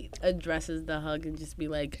she addresses the hug and just be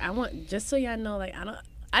like, just so y'all know, like,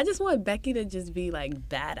 I just want Becky to just be, like,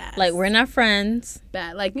 badass. Like, we're not friends.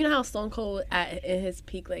 Like, you know how Stone Cold in his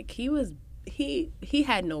peak, like, he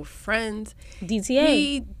had no friends.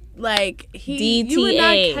 DTA. DTA. You would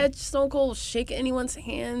not catch Stone Cold shaking anyone's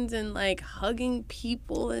hands and, like, hugging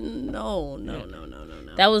people and no.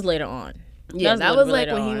 That was later on. Yeah, that was like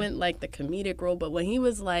when he went, like, the comedic role. But when he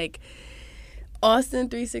was, like, Austin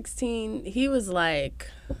 316, he was, like,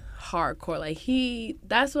 hardcore. Like,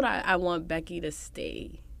 that's what I want Becky to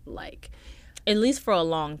stay like, at least for a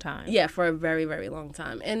long time. Yeah, for a very, very long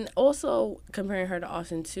time. And also comparing her to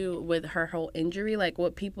Austin too, with her whole injury, like,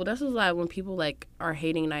 this is why when people, like, are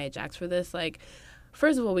hating Nia Jax for this, like,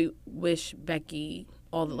 first of all, we wish Becky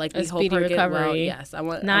all the, like, we hope her recovery. Get well. Yes, I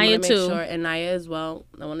want Nia to make too. Sure, and Nia as well.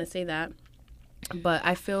 I want to say that. But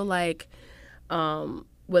I feel like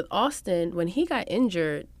with Austin, when he got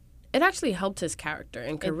injured, it actually helped his character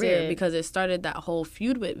and career because it started that whole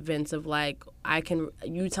feud with Vince of, like,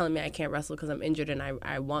 you telling me I can't wrestle because I'm injured and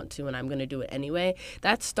I want to and I'm going to do it anyway.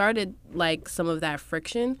 That started, like, some of that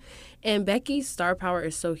friction. And Becky's star power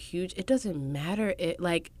is so huge, it doesn't matter.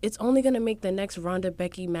 It's only going to make the next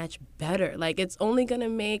Ronda-Becky match better. Like, it's only going to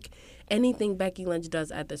make anything Becky Lynch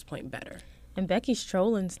does at this point better. And Becky's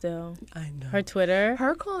trolling still. I know. Her Twitter.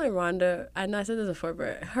 Her calling Ronda, I know I said this before,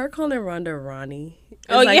 but her calling Ronda Ronnie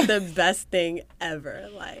is the best thing ever.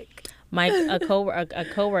 Like, Mike, a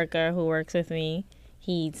coworker who works with me,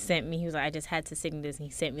 he was like, I just had to sing this. And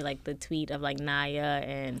he sent me, like, the tweet of, like, Nia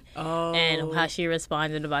and how she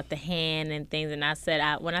responded about the hand and things. And I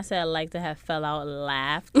said, when I said I like to have fell out and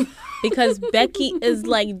laughed because Becky is,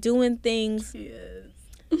 like, doing things. She is.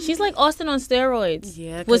 She's like Austin on steroids.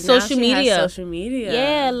 Yeah, with social media. Has social media.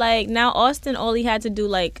 Yeah, like, now Austin, all he had to do,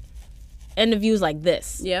 like, interviews like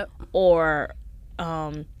this. Yep. Or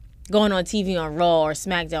going on TV on Raw or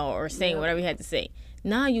SmackDown or saying whatever he had to say.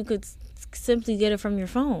 Now you could simply get it from your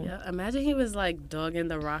phone. Yeah, imagine he was, like, dogging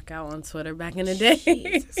The Rock out on Twitter back in the day.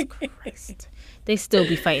 Jesus Christ. They still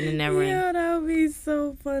be fighting in that ring. Yeah, that would be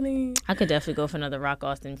so funny. I could definitely go for another Rock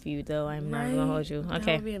Austin feud, though. I'm not going to hold you. Okay.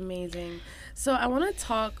 That would be amazing. So I want to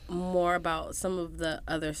talk more about some of the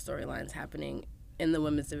other storylines happening in the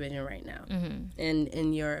women's division right now, and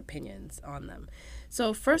in your opinions on them.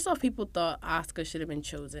 So first off, people thought Asuka should have been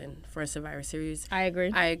chosen for a Survivor Series. I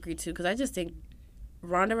agree. I agree too, because I just think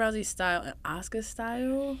Ronda Rousey's style and Asuka's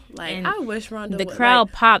style, like, and I wish Ronda. The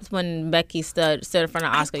crowd popped when Becky stood in front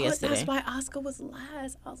of Asuka yesterday. That's why Asuka was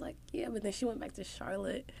last. I was like, yeah, but then she went back to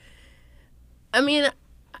Charlotte. I mean,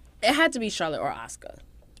 it had to be Charlotte or Asuka.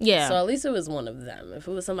 Yeah. So at least it was one of them. If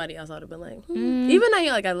it was somebody else, I would have been like, even Naomi.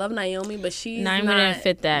 Like, I love Naomi, but she's Naomi didn't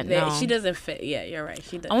fit that. No, she doesn't fit. Yeah, you're right.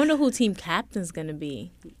 She does. I wonder who team captain's gonna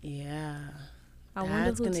be. Yeah. I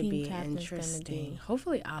wonder who team captain's gonna be.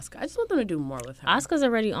 Hopefully Asuka. I just want them to do more with her. Asuka's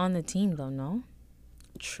already on the team though, no?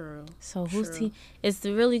 True. So who's team? It's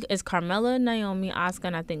Carmella, Naomi, Asuka,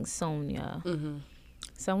 and I think Sonya. Mm-hmm.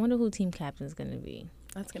 So I wonder who team captain's gonna be.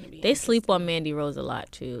 That's gonna be. They sleep on Mandy Rose a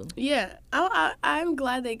lot too. Yeah, I'm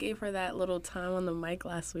glad they gave her that little time on the mic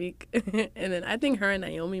last week, and then I think her and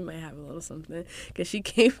Naomi might have a little something because she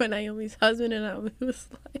came for Naomi's husband, and I was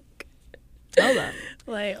like, hold up,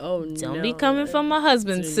 like, oh no, don't be coming for my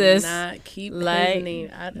husband, sis. Not keep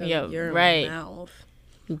poisoning out of your mouth.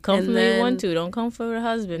 You come for me one too. Don't come for the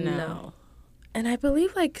husband now. No. And I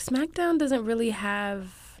believe like SmackDown doesn't really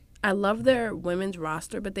have. I love their women's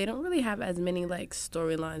roster, but they don't really have as many like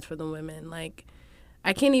storylines for the women. Like,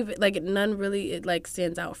 I can't even like none really it like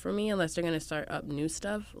stands out for me unless they're gonna start up new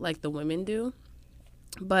stuff like the women do.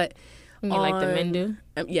 But like the men do?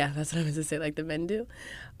 Yeah, that's what I was to say. Like the men do.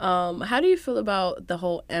 How do you feel about the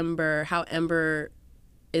whole Ember? How Ember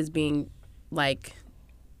is being like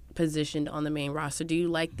positioned on the main roster? Do you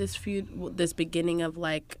like this feud? This beginning of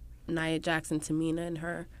like Nia Jax and Tamina and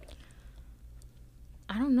her?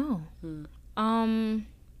 I don't know.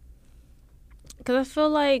 Because I feel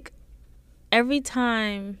like every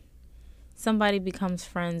time somebody becomes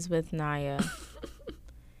friends with Nia,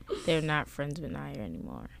 they're not friends with Nia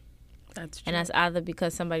anymore. That's true. And that's either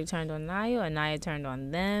because somebody turned on Nia or Nia turned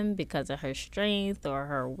on them because of her strength or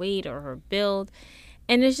her weight or her build.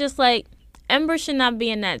 And it's just like, Ember should not be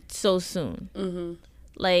in that so soon. Mm-hmm.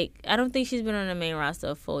 Like, I don't think she's been on the main roster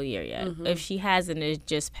a full year yet. Mm-hmm. If she hasn't, it's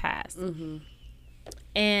just passed. Mm-hmm.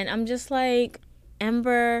 And I'm just like,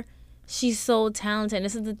 Ember, she's so talented. And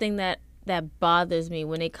this is the thing that bothers me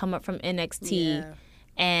when they come up from NXT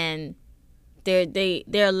and they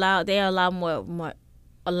allow a lot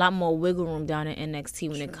more wiggle room down in NXT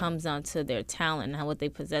when it comes down to their talent and what they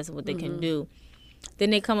possess and what they can do. Then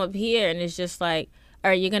they come up here and it's just like,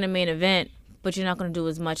 all right, you're gonna main event, but you're not gonna do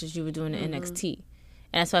as much as you were doing in NXT.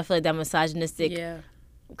 And that's why I feel like that misogynistic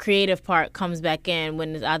creative part comes back in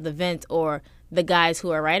when it's either Vince or the guys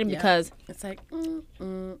who are writing because it's like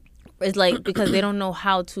it's like because they don't know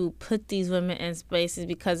how to put these women in spaces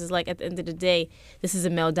because it's like at the end of the day this is a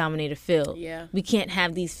male dominated field. We can't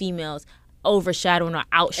have these females overshadowing or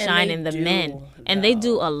outshining the men, and they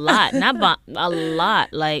do a lot, a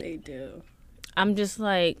lot. Like they do. I'm just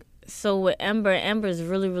like, so with Ember's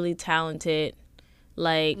really really talented.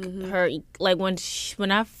 Like her, like when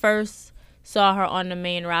I first saw her on the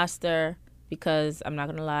main roster. Because I'm not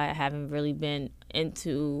gonna lie, I haven't really been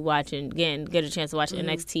into watching, get a chance to watch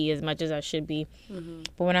NXT as much as I should be.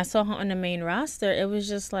 But when I saw her on the main roster, it was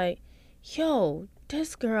just like, yo,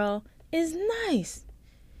 this girl is nice.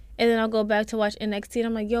 And then I'll go back to watch NXT and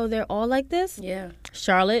I'm like, yo, they're all like this? Yeah.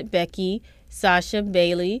 Charlotte, Becky, Sasha,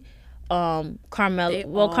 Bayley, Carmella.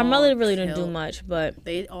 Well, Carmella really didn't do much, but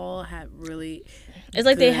they all have really. It's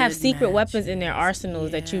like they have secret weapons in their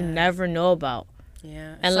arsenals that you never know about.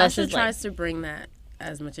 Yeah, unless Sasha tries to bring that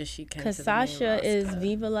as much as she can. Because Sasha is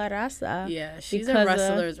Viva la Raza. Yeah, she's a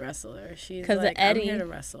wrestler's wrestler. She's like, I'm here to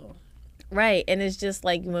wrestle. Right, and it's just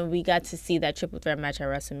like when we got to see that triple threat match at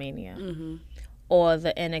WrestleMania. Or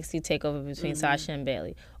the NXT takeover between Sasha and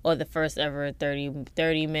Bayley. Or the first ever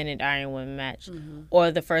 30-minute Iron Woman match.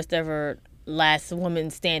 Or the first ever last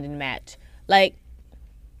woman standing match. Like,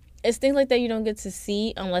 it's things like that you don't get to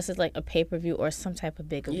see unless it's like a pay-per-view or some type of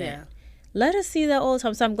big event. Yeah. Let us see that all the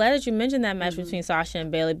time. So I'm glad that you mentioned that match between Sasha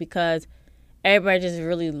and Bayley because everybody just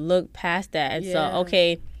really looked past that and saw,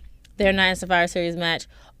 okay, they're not in Survivor Series match.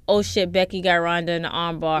 Oh shit, Becky got Ronda in the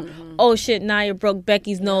armbar. Oh shit, Nia broke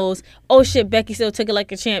Becky's nose. Oh shit, Becky still took it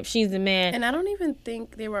like a champ. She's the man. And I don't even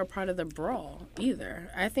think they were a part of the brawl either.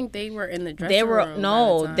 I think they were in the dressing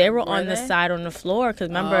room. They were on the side on the floor because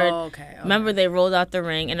remember they rolled out the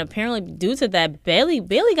ring and apparently due to that Bayley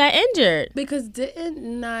got injured because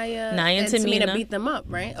didn't Nia and Tamina beat them up,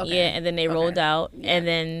 right? Okay. Yeah, and then they rolled out and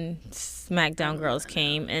then SmackDown girls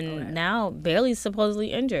came and now Bayley's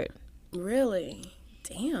supposedly injured. Really?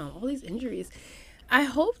 Damn, all these injuries. I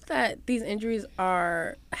hope that these injuries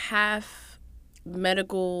are half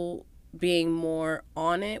medical being more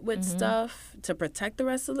on it with stuff to protect the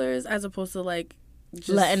wrestlers as opposed to like just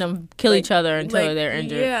letting them kill each other until they're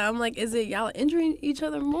injured. Yeah, I'm like, is it y'all injuring each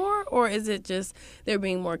other more, or is it just they're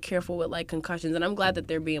being more careful with like concussions? And I'm glad that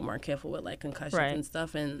they're being more careful with like concussions and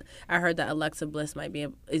stuff. And I heard that Alexa Bliss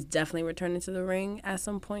is definitely returning to the ring at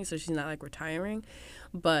some point, so she's not like retiring.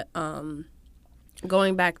 But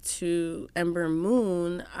going back to Ember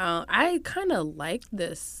Moon, I kind of like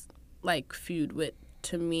this like feud with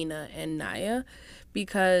Tamina and Nia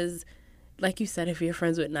because, like you said, if you're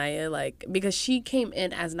friends with Nia, like, because she came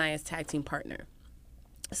in as Nia's tag team partner.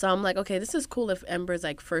 So I'm like, okay, this is cool if Ember's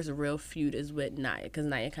like first real feud is with Nia, because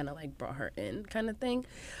Nia kind of like brought her in, kind of thing.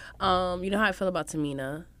 You know how I feel about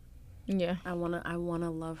Tamina. Yeah, I wanna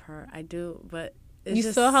love her. I do, but you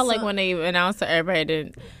saw how like when they announced her,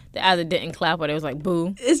 everybody they either didn't clap or they was like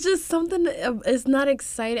boo. It's just something. It's not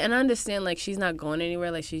exciting, and I understand like she's not going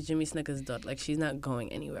anywhere. Like she's Jimmy Snuka's daughter. Like she's not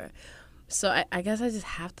going anywhere. So I guess I just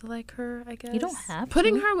have to like her, I guess. You don't have to.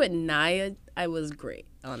 Putting her with Nia, I was great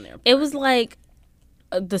on there. It was like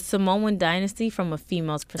the Samoan dynasty from a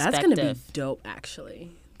female's perspective. That's going to be dope,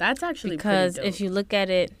 actually. That's actually because pretty dope. If you look at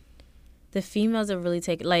it, the females are really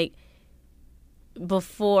taking, like,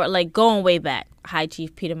 before, like, going way back, High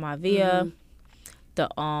Chief Peter Maivia, There's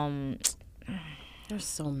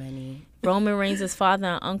so many. Roman Reigns' father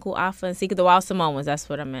and uncle, Alpha and Sika, the Wild Samoans, that's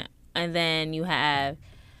what I meant. And then you have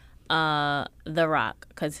The Rock,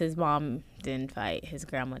 because his mom didn't fight, his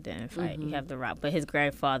grandma didn't fight. You have The Rock, but his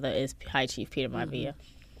grandfather is High Chief Peter Maivia.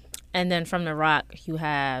 And then from The Rock, you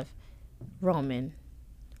have Roman,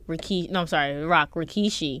 Rock,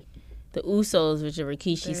 Rikishi, the Usos, which are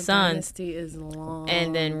Rikishi's sons. Dynasty is long.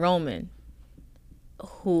 And then Roman,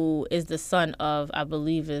 who is the son of, I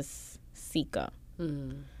believe, is Sika.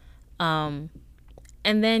 And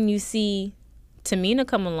then you see Tamina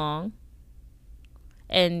come along,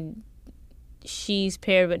 and she's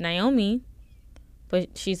paired with Naomi,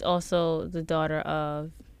 but she's also the daughter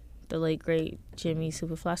of the late great Jimmy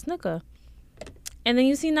Superfly Snuka. And then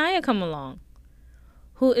you see Nia come along,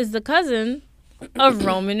 who is the cousin of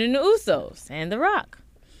Roman and the Usos and The Rock.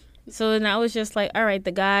 So now it's just like, all right,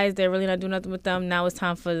 the guys, they're really not doing nothing with them. Now it's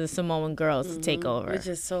time for the Samoan girls to take over. Which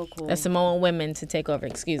is so cool. The Samoan women to take over,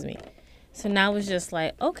 excuse me. So now it's just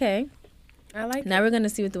like, okay. I like now we're going to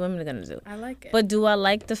see what the women are going to do. I like it. But do I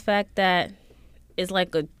like the fact that it's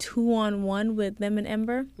like a 2-on-1 with them and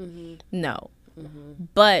Ember? No.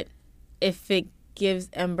 But if it gives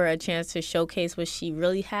Ember a chance to showcase what she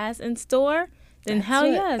really has in store, then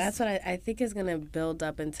yes. That's what I think is going to build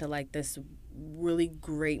up into like this really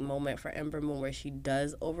great moment for Ember Moon where she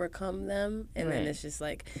does overcome them. And then it's just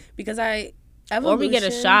like, because or we get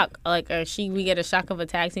a shock, we get a shock of a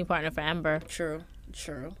tag team partner for Ember. True.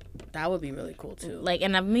 That would be really cool too. Like,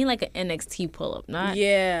 and I mean like an NXT pull-up, not...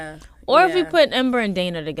 Yeah. Or if we put Ember and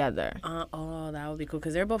Dana together. That would be cool,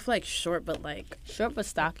 because they're both like short but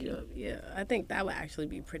stocky. Yeah, I think that would actually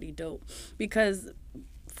be pretty dope, because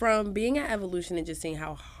from being at Evolution and just seeing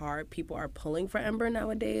how hard people are pulling for Ember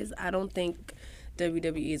nowadays, I don't think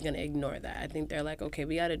WWE is going to ignore that. I think they're like, okay,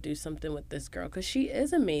 we got to do something with this girl, because she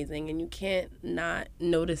is amazing, and you can't not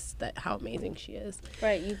notice how amazing she is.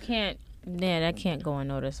 Right, you can't. Yeah, that can't go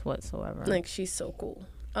unnoticed whatsoever. Like, she's so cool.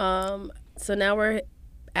 So now we're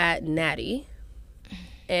at Natty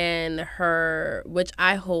and her, which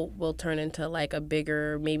I hope will turn into like a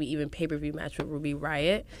bigger, maybe even pay-per-view match with Ruby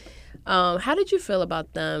Riott. How did you feel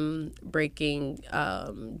about them breaking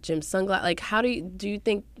Jim's sunglasses? Like, how do you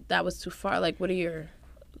think that was too far? Like, what are your...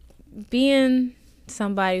 Being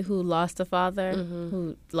somebody who lost a father,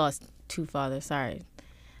 who lost two fathers, sorry.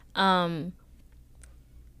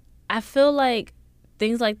 I feel like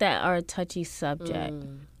things like that are a touchy subject.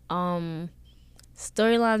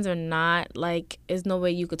 Storylines are not like, there's no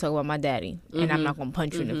way you could talk about my daddy and I'm not going to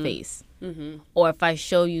punch you in the face. Or if I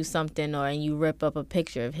show you something and you rip up a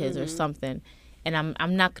picture of his or something, and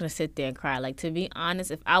I'm not going to sit there and cry. Like, to be honest,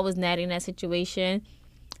 if I was Natty in that situation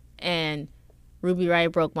and Ruby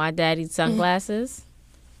Riott broke my daddy's sunglasses,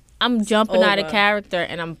 I'm jumping out of character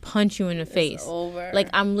and I'm punch you in the face. Like,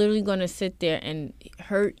 I'm literally going to sit there and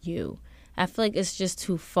hurt you. I feel like it's just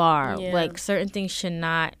too far. Yeah. Like, certain things should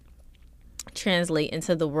not translate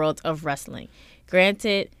into the world of wrestling.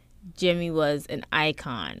 Granted, Jimmy was an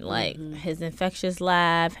icon. Like, his infectious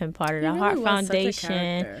laugh, him part of the Heart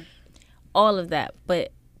Foundation, all of that.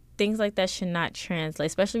 But things like that should not translate,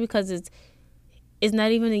 especially because it's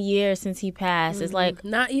not even a year since he passed. It's like...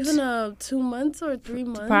 Not even 2 months or 3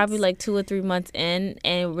 months? Probably like 2 or 3 months in,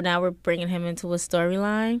 and now we're bringing him into a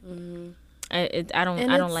storyline. I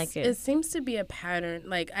don't like it. It seems to be a pattern.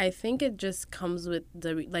 Like, I think it just comes with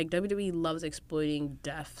WWE loves exploiting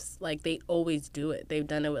deaths. Like, they always do it. They've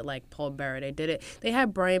done it with like Paul Bearer. They did it. They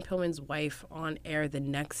had Brian Pillman's wife on air the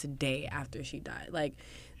next day after she died. Like,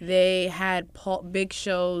 they had Big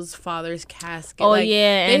Show's father's casket. Oh, like,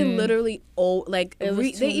 yeah, they and literally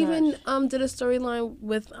they even much. did a storyline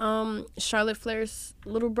with Charlotte Flair's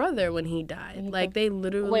little brother when he died. Like, they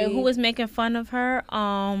literally. Wait, who was making fun of her?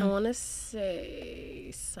 I want to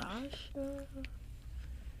say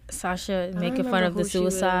Sasha making fun of the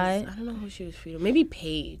suicide. I don't know who she was feeding. Maybe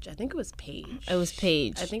Paige. I think it was Paige. It was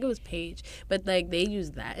Paige. I think it was Paige. But like, they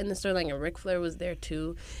used that in the storyline, and Ric Flair was there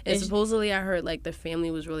too. And supposedly, I heard like the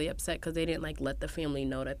family was really upset because they didn't like let the family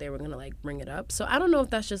know that they were gonna like bring it up. So I don't know if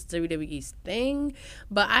that's just WWE's thing,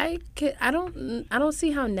 but I don't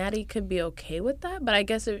see how Natty could be okay with that. But I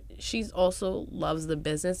guess she's also loves the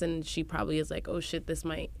business, and she probably is like, oh shit, this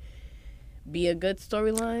might be a good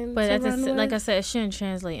storyline. But like I said, it shouldn't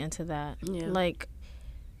translate into that. Yeah. Like,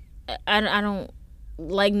 I don't,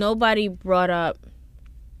 like, nobody brought up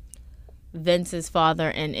Vince's father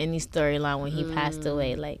in any storyline when he passed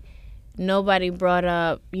away. Like, nobody brought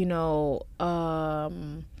up,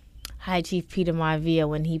 High Chief Peter Maivia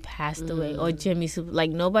when he passed away, or Jimmy Super. Like,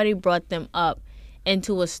 nobody brought them up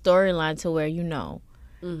into a storyline to where,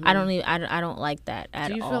 I don't like that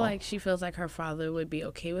at all. Do you feel like she feels like her father would be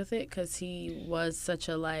okay with it because he was such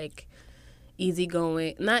a like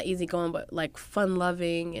not easygoing, but like fun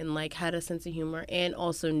loving and like had a sense of humor and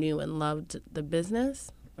also knew and loved the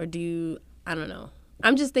business? Or I don't know.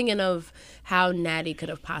 I'm just thinking of how Natty could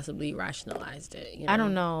have possibly rationalized it. I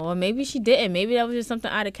don't know. Or maybe she didn't. Maybe that was just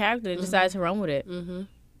something out of character. They decided to run with it. Mm-hmm.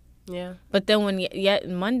 Yeah. But then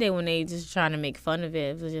Monday when they just trying to make fun of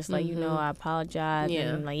it, it was just like, I apologize. Yeah.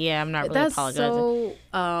 And like, I'm not really apologizing.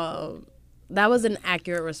 So, that was an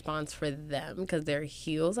accurate response for them because they're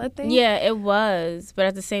heels, I think. Yeah, it was. But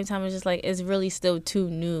at the same time, it's just like, it's really still too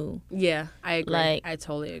new. Yeah, I agree. Like, I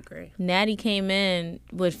totally agree. Natty came in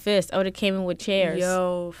with fists. I would have came in with chairs.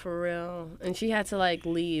 Yo, for real. And she had to like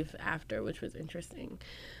leave after, which was interesting.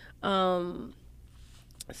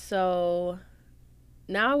 So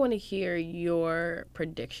now I want to hear your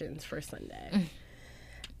predictions for Sunday.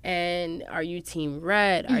 And are you team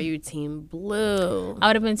red? Are you team blue? I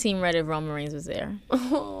would have been team red if Roman Reigns was there.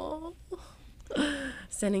 Oh.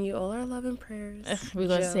 Sending you all our love and prayers. We're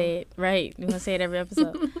going to say it. Right. We're going to say it every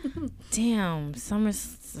episode. Damn.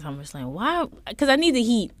 SummerSlam. Why? Because I need the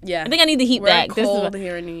heat. Yeah. I think I need the heat back. Cold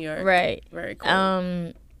here in New York. Right. Very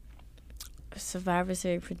cold. Survivor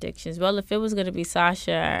Series predictions. Well, if it was going to be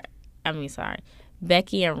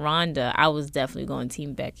Becky and Ronda, I was definitely going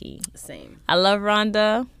team Becky. Same. I love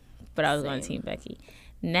Ronda, but I was going team Becky.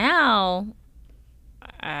 Now,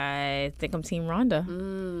 I think I'm team Ronda.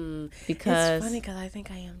 Because it's funny because I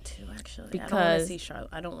think I am too, actually. Because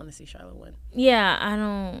I don't want to see Charlotte win.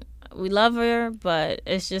 Yeah, we love her, but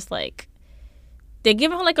it's just like they're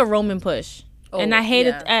giving her like a Roman push. And I hate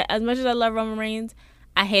it as much as I love Roman Reigns.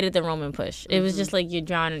 I hated the Roman push. It was just like you're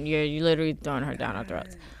literally throwing her down our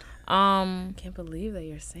throats. Can't believe that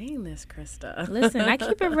you're saying this, Krista. Listen, I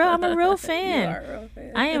keep it real. I'm a real fan. You are a real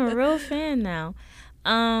fan. I am a real fan now.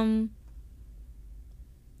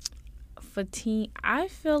 For team, I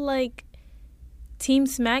feel like Team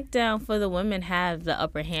SmackDown for the women have the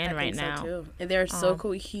upper hand right now. So too. And they're so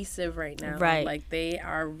cohesive right now. Right. Like, they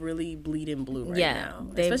are really bleeding blue now.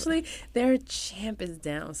 Especially their champ is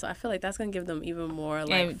down. So I feel like that's going to give them even more,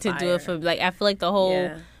 like, and to do it for, like, I feel like the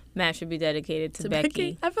whole match should be dedicated to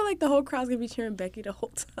Becky. I feel like the whole crowd's going to be cheering Becky the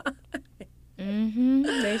whole time.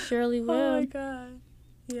 They surely will. Oh, my God.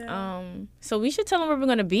 Yeah. So we should tell them where we're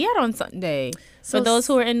going to be at on Sunday for those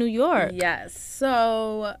who are in New York. Yes.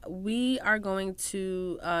 So we are going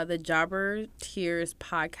to the Jobber Tears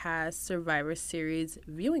podcast Survivor Series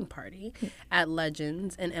viewing party at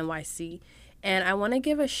Legends in NYC. And I want to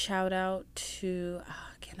give a shout out to,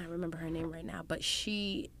 I cannot remember her name right now, but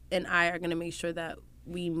she and I are going to make sure that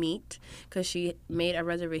we meet because she made a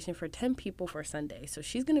reservation for 10 people for Sunday. So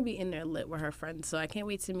she's going to be in there lit with her friends. So I can't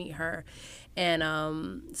wait to meet her. And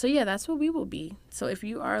so, yeah, that's what we will be. So if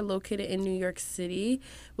you are located in New York City,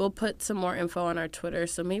 we'll put some more info on our Twitter.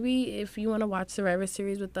 So maybe if you want to watch Survivor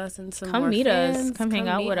Series with us and some come more meet fans, us. Come hang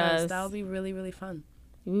out with us. That'll be really, really fun.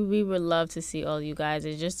 We would love to see all you guys.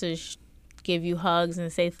 It's just to give you hugs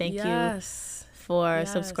and say thank you for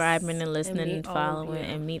subscribing and listening and following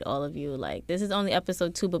and meet all of you. Like, this is only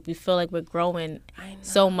episode 2, but we feel like we're growing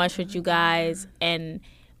so much with you guys, and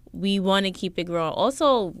we want to keep it growing.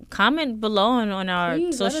 Also, comment below on our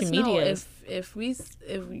Please social media. If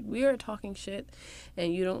we are talking shit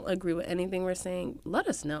and you don't agree with anything we're saying, let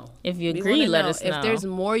us know. If you agree, let us know. If there's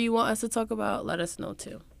more you want us to talk about, let us know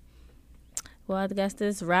too. Well, I guess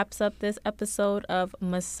this wraps up this episode of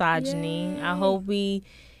Misogyny. Yay. I hope we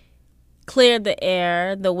cleared the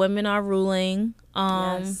air. The women are ruling.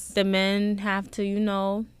 Yes. The men have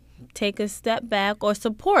to, take a step back or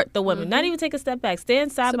support the women. Not even take a step back.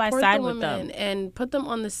 Stand side by side with them. And put them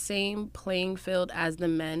on the same playing field as the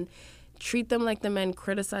men. Treat them like the men.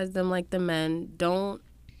 Criticize them like the men. Don't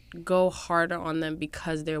go harder on them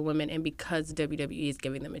because they're women and because WWE is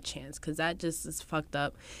giving them a chance, because that just is fucked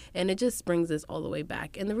up, and it just brings us all the way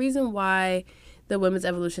back. And the reason why the women's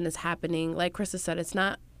evolution is happening, like Krista said, it's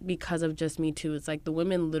not because of just Me Too. It's like the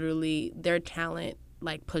women literally, their talent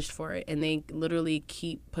pushed for it, and they literally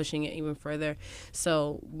keep pushing it even further.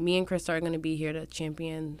 So me and Krista are going to be here to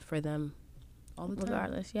champion for them all the time.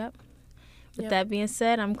 Regardless, yep. With that being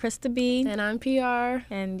said, I'm Krista B. And I'm PR.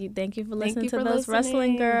 And thank you for listening to those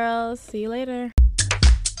Wrestling Girls. See you later.